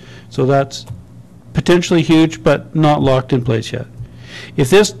this. So that's potentially huge, but not locked in place yet. If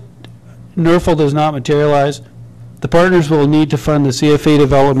this NERFL does not materialize, the partners will need to fund the CFA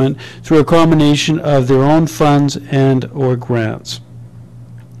development through a combination of their own funds and or grants.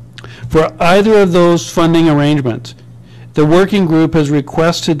 For either of those funding arrangements, the working group has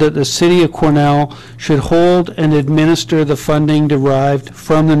requested that the City of Quesnel should hold and administer the funding derived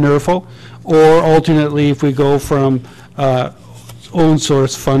from the NERFL, or alternately, if we go from own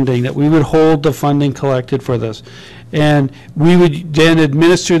source funding, that we would hold the funding collected for this. And we would then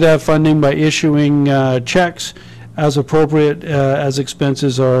administer that funding by issuing checks as appropriate as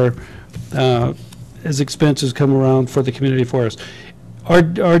expenses are as expenses come around for the community forest. Our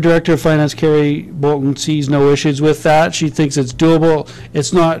Director of Finance, Carrie Bolton, sees no issues with that. She thinks it's doable.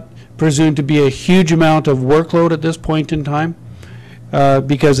 It's not presumed to be a huge amount of workload at this point in time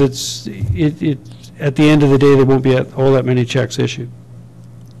because it's at the end of the day, there won't be all that many checks issued.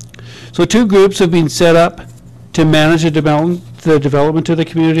 So 2 groups have been set up to manage the development of the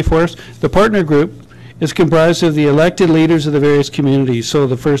community forest. The partner group is comprised of the elected leaders of the various communities, so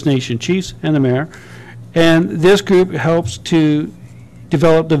the First Nation chiefs and the mayor. And this group helps to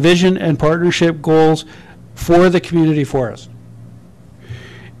develop the vision and partnership goals for the community forest.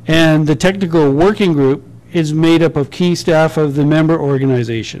 And the technical working group is made up of key staff of the member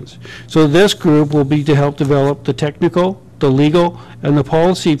organizations. So this group will be to help develop the technical, the legal, and the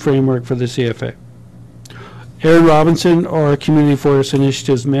policy framework for the CFA. Aaron Robinson, our Community Forest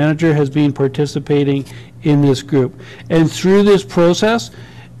Initiatives Manager, has been participating in this group. And through this process,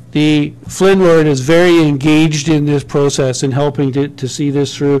 the Flynn Lord is very engaged in this process and helping to see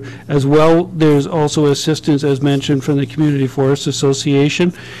this through as well. There's also assistance, as mentioned, from the Community Forest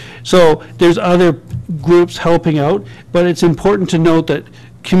Association. So there's other groups helping out, but it's important to note that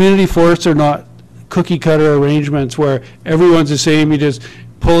community forests are not cookie cutter arrangements where everyone's the same. You just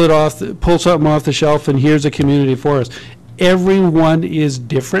pull something off the shelf and here's a community forest. Everyone is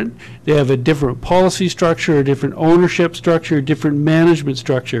different. They have a different policy structure, a different ownership structure, a different management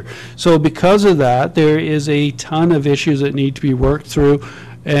structure. So because of that, there is a ton of issues that need to be worked through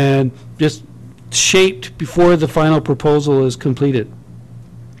and just shaped before the final proposal is completed.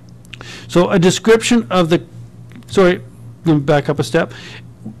 So a description of the, sorry, let me back up a step.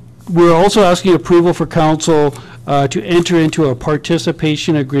 We're also asking approval for council to enter into a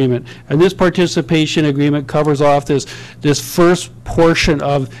participation agreement. And this participation agreement covers off this first portion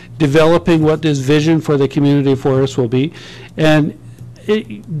of developing what this vision for the community forest will be. And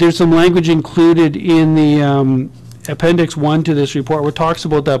there's some language included in the Appendix 1 to this report where it talks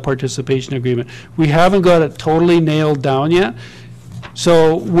about that participation agreement. We haven't got it totally nailed down yet.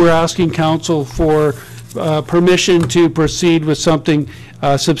 So we're asking council for permission to proceed with something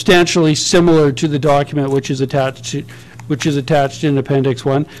substantially similar to the document which is attached in Appendix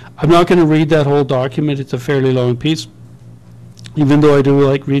 1. I'm not going to read that whole document. It's a fairly long piece, even though I do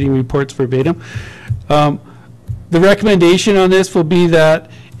like reading reports verbatim. The recommendation on this will be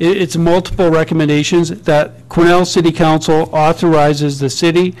that it's multiple recommendations that Quesnel City Council authorizes the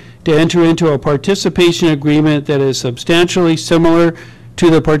city to enter into a participation agreement that is substantially similar to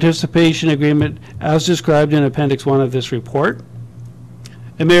the participation agreement as described in Appendix 1 of this report.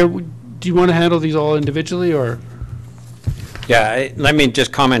 And Mayor, do you want to handle these all individually, or? Yeah, let me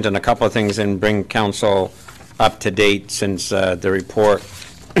just comment on a couple of things and bring council up to date since the report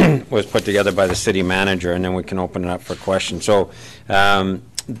was put together by the city manager, and then we can open it up for questions. So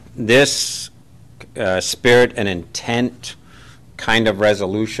this spirit and intent kind of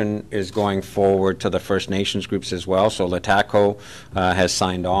resolution is going forward to the First Nations groups as well. So LHTAKO has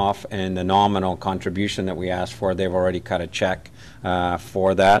signed off, and the nominal contribution that we asked for, they've already cut a check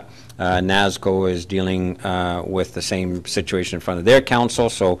for that. NASCO is dealing with the same situation in front of their council,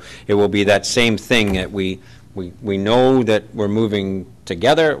 so it will be that same thing that we know that we're moving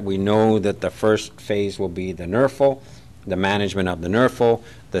together. We know that the first phase will be the NERFL, the management of the NERFL.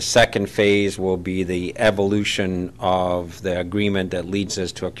 The second phase will be the evolution of the agreement that leads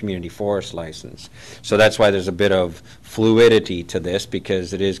us to a community forest license. So that's why there's a bit of fluidity to this,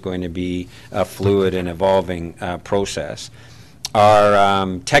 because it is going to be a fluid and evolving process.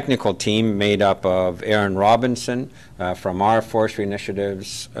 Our technical team, made up of Aaron Robinson from our Forestry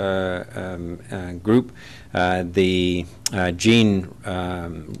Initiatives group, the Jean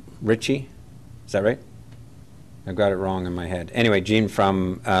Ritchie, is that right? I got it wrong in my head. Anyway, Jean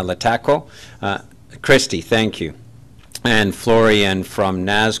from LHTAKO, Christy, thank you, and Florian from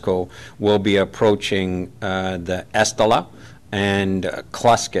NASCO will be approaching the Estela and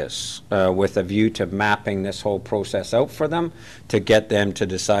Cluskis with a view to mapping this whole process out for them to get them to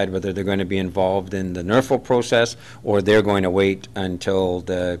decide whether they're going to be involved in the NERFL process or they're going to wait until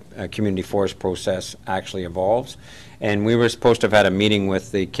the community forest process actually evolves. And we were supposed to have had a meeting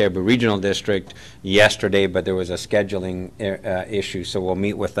with the Cariboo Regional District yesterday, but there was a scheduling issue, so we'll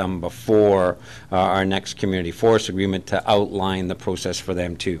meet with them before our next community forest agreement to outline the process for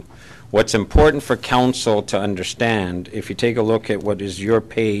them too. What's important for council to understand, if you take a look at what is your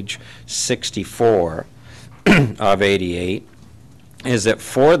page 64 of 88, is that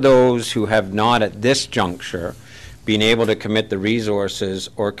for those who have not at this juncture been able to commit the resources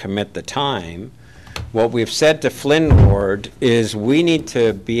or commit the time, what we've said to Flynn Ward is we need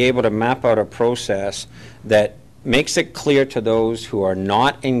to be able to map out a process that makes it clear to those who are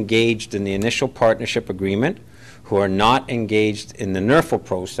not engaged in the initial partnership agreement, who are not engaged in the NERFL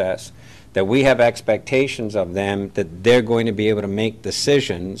process, that we have expectations of them that they're going to be able to make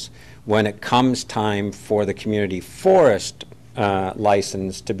decisions when it comes time for the community forest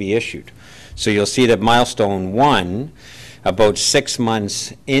license to be issued. So you'll see that milestone 1, about 6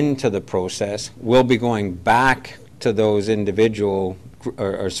 months into the process, we'll be going back to those individual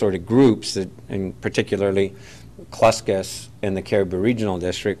or sort of groups, that, and particularly Cluskis and the Cariboo Regional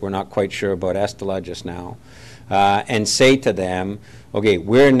District, we're not quite sure about Estella just now, and say to them, okay,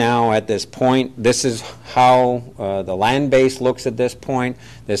 we're now at this point, this is how the land base looks at this point,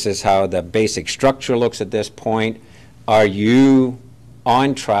 this is how the basic structure looks at this point, are you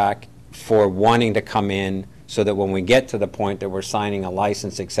on track for wanting to come in so that when we get to the point that we're signing a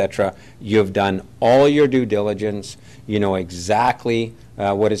license, etc., you've done all your due diligence, you know exactly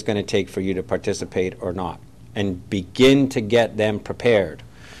what it's going to take for you to participate or not, and begin to get them prepared.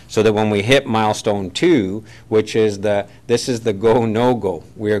 So that when we hit milestone 2, which is this is the go, no-go,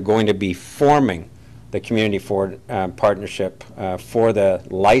 we are going to be forming the community partnership for the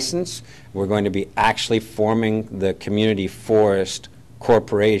license. We're going to be actually forming the community forest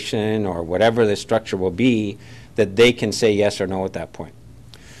corporation or whatever the structure will be, that they can say yes or no at that point.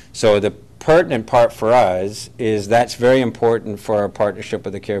 So the pertinent part for us is that's very important for our partnership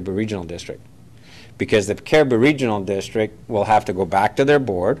with the Cariboo Regional District, because the Cariboo Regional District will have to go back to their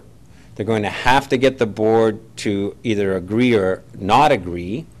board. They're going to have to get the board to either agree or not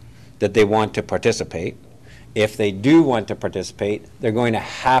agree that they want to participate. If they do want to participate, they're going to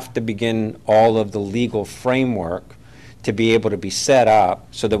have to begin all of the legal framework to be able to be set up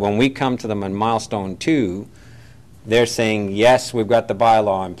so that when we come to them on milestone 2, they're saying, yes, we've got the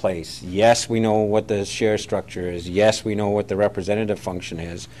bylaw in place. Yes, we know what the share structure is. Yes, we know what the representative function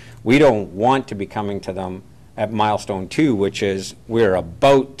is. We don't want to be coming to them at milestone 2, which is we're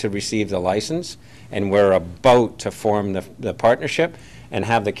about to receive the license and we're about to form the partnership, and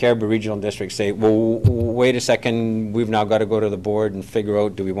have the Cariboo Regional District say, well, wait a second, we've now got to go to the board and figure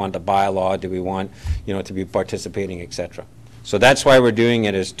out, do we want the bylaw, do we want, you know, to be participating, etc. So that's why we're doing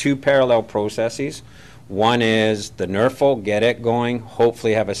it as 2 parallel processes. One is the NERFL, get it going,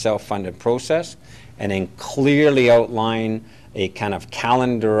 hopefully have a self-funded process, and then clearly outline a kind of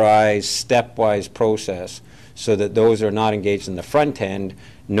calendarized, stepwise process so that those who are not engaged in the front end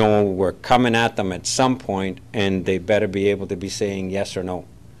know we're coming at them at some point and they better be able to be saying yes or no.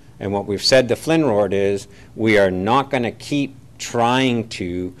 And what we've said to Flynn Ward is we are not going to keep trying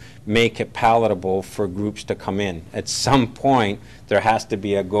to make it palatable for groups to come in. At some point, there has to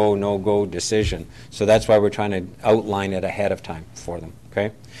be a go, no-go decision. So that's why we're trying to outline it ahead of time for them,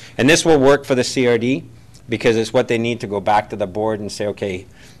 okay? And this will work for the CRD because it's what they need to go back to the board and say, okay,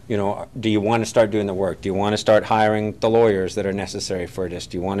 you know, do you want to start doing the work? Do you want to start hiring the lawyers that are necessary for this?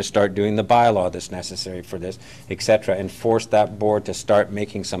 Do you want to start doing the bylaw that's necessary for this, etc., and force that board to start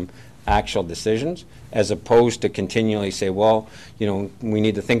making some actual decisions, as opposed to continually say, well, you know, we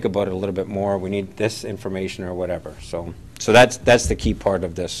need to think about it a little bit more, we need this information or whatever. So that's the key part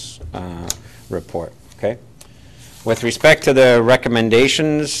of this report, okay? With respect to the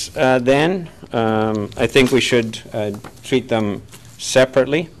recommendations then, I think we should treat them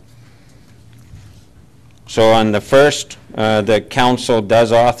separately. So on the first, the council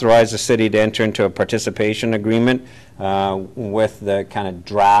does authorize the city to enter into a participation agreement with the kind of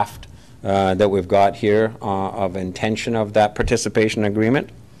draft that we've got here of intention of that participation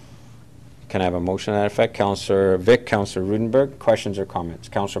agreement. Can I have a motion to that effect? Councillor Vic, Councillor Rudenberg, questions or comments?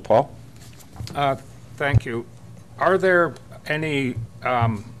 Councillor Paul? Thank you. Are there any,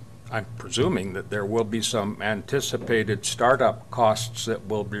 I'm presuming that there will be some anticipated startup costs that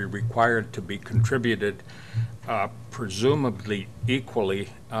will be required to be contributed, presumably equally,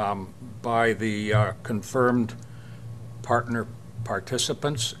 by the confirmed partner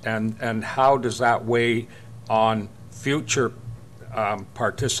participants, and how does that weigh on future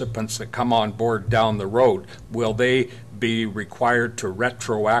participants that come on board down the road, will they be required to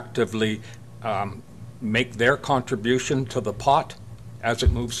retroactively make their contribution to the pot as it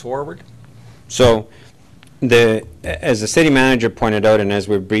moves forward? So, as the city manager pointed out, and as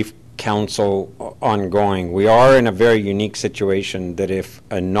we briefed council ongoing, we are in a very unique situation that if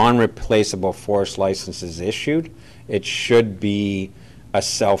a non-replaceable forest license is issued, it should be a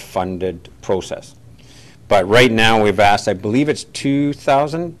self-funded process. But right now, we've asked, I believe it's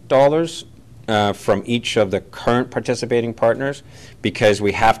 $2,000 from each of the current participating partners, because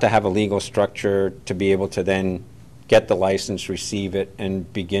we have to have a legal structure to be able to then get the license, receive it,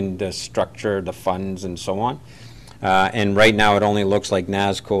 and begin to structure the funds and so on. And right now, it only looks like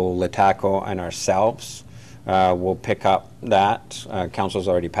NASCO, LHTAKO, and ourselves will pick up that. Council's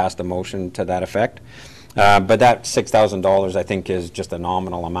already passed a motion to that effect. But that $6,000, I think, is just a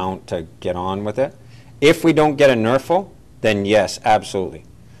nominal amount to get on with it. If we don't get a NERFL, then yes, absolutely.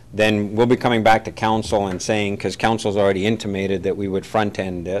 Then we'll be coming back to council and saying, because council's already intimated that we would front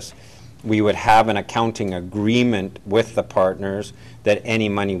end this, we would have an accounting agreement with the partners that any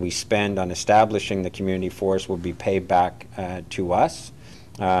money we spend on establishing the community forest will be paid back to us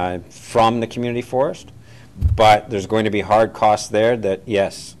from the community forest. But there's going to be hard costs there that,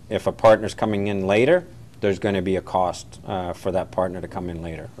 yes, if a partner's coming in later, there's going to be a cost for that partner to come in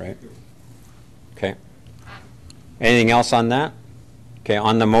later, right? Okay. Anything else on that? Okay,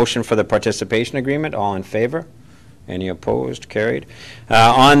 on the motion for the participation agreement, all in favor? Any opposed? Carried.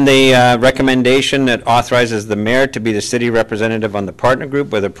 On the recommendation that authorizes the mayor to be the city representative on the partner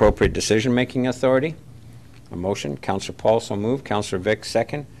group with appropriate decision-making authority. A motion. Councillor Paul so moved. Councillor Vic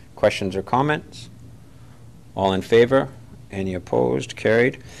second. Questions or comments? All in favor? Any opposed?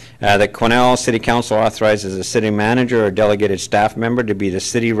 Carried. The Quesnel City Council authorizes the city manager or delegated staff member to be the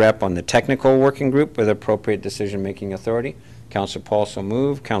city rep on the technical working group with appropriate decision-making authority. Councillor Paul so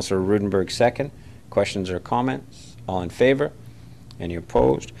moved. Councillor Rudenberg second. Questions or comments? All in favor? Any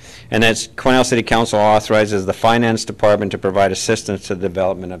opposed? And that's Quesnel City Council authorizes the finance department to provide assistance to the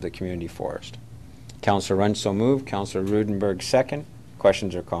development of the community forest. Councillor Runge so moved. Councillor Rudenberg second.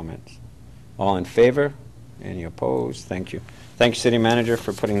 Questions or comments? All in favor? Any opposed? Thank you. Thank you, City Manager,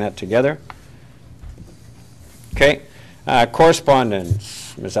 for putting that together. Okay.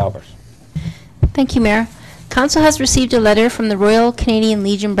 Correspondence. Ms. Albers. Thank you, Mayor. Council has received a letter from the Royal Canadian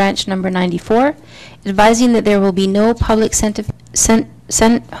Legion Branch number 94 advising that there will be no public cenotaph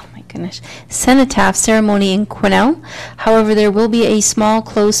ceremony in Quesnel. However, there will be a small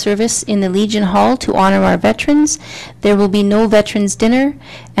closed service in the Legion Hall to honor our veterans. There will be no veterans dinner,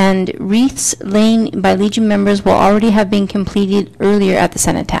 and wreaths laying by Legion members will already have been completed earlier at the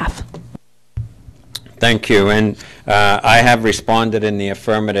cenotaph. Thank you. And I have responded in the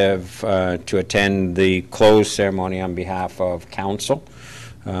affirmative to attend the closed ceremony on behalf of council.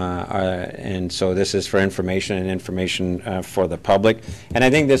 And so this is for information for the public. And I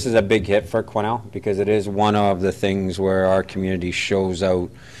think this is a big hit for Quesnel because it is one of the things where our community shows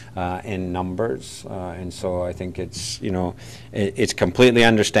out in numbers. And so I think it's, it's completely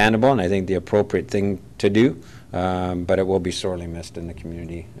understandable and I think the appropriate thing to do. But it will be sorely missed in the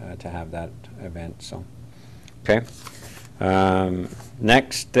community to have that event. So, okay.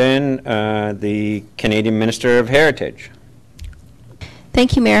 Next, then, the Canadian Minister of Heritage.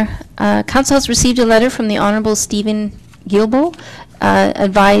 Thank you, Mayor. Council has received a letter from the Honourable Stephen Guilbeault,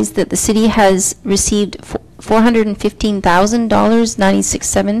 advised that the city has received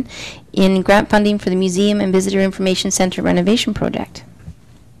 $415,000.96 in grant funding for the Museum and Visitor Information Centre renovation project.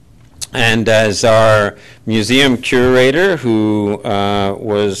 And as our museum curator, who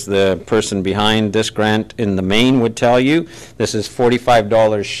was the person behind this grant in the main, would tell you, this is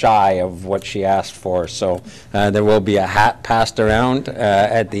 $45 shy of what she asked for. So there will be a hat passed around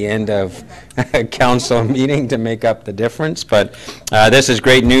at the end of a council meeting to make up the difference. But this is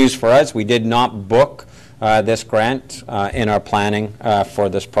great news for us. We did not book this grant in our planning for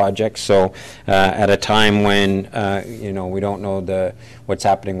this project. So at a time when we don't know what's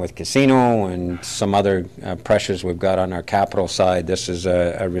happening with casino and some other pressures we've got on our capital side, this is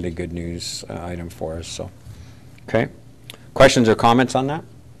a really good news item for us. So, okay. Questions or comments on that?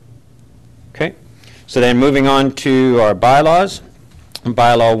 Okay. So then moving on to our bylaws.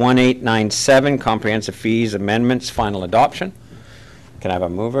 Bylaw 1897, comprehensive fees amendments, final adoption. Can I have a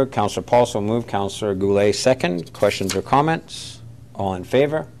mover? Councillor Paulson move. Councillor Goulet second. Questions or comments? All in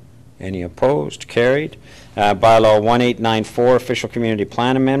favor? Any opposed? Carried. Bylaw 1894, official community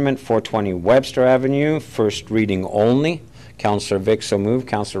plan amendment, 420 Webster Avenue, first reading only. Councillor Vic so move.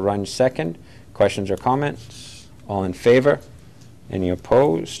 Councillor Runge second. Questions or comments? All in favor? Any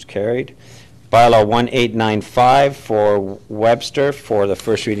opposed? Carried. Bylaw 1895 for Webster for the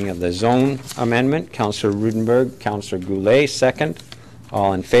first reading of the zone amendment. Councillor Rudenberg, Councillor Goulet, second.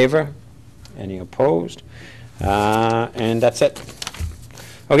 All in favor? Any opposed? And that's it.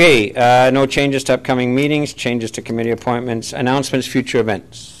 Okay, no changes to upcoming meetings, changes to committee appointments, announcements, future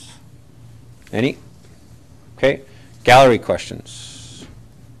events. Any? Okay. Gallery questions.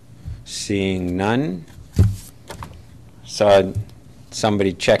 Seeing none. Saw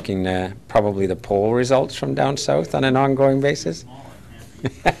somebody checking probably the poll results from down south on an ongoing basis.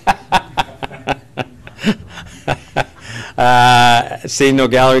 Seeing no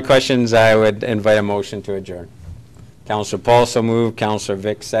gallery questions, I would invite a motion to adjourn. Councillor Paul so moved, Councillor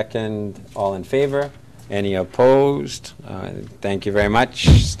Vic second. All in favor? Any opposed? Thank you very much,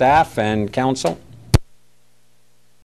 staff and council.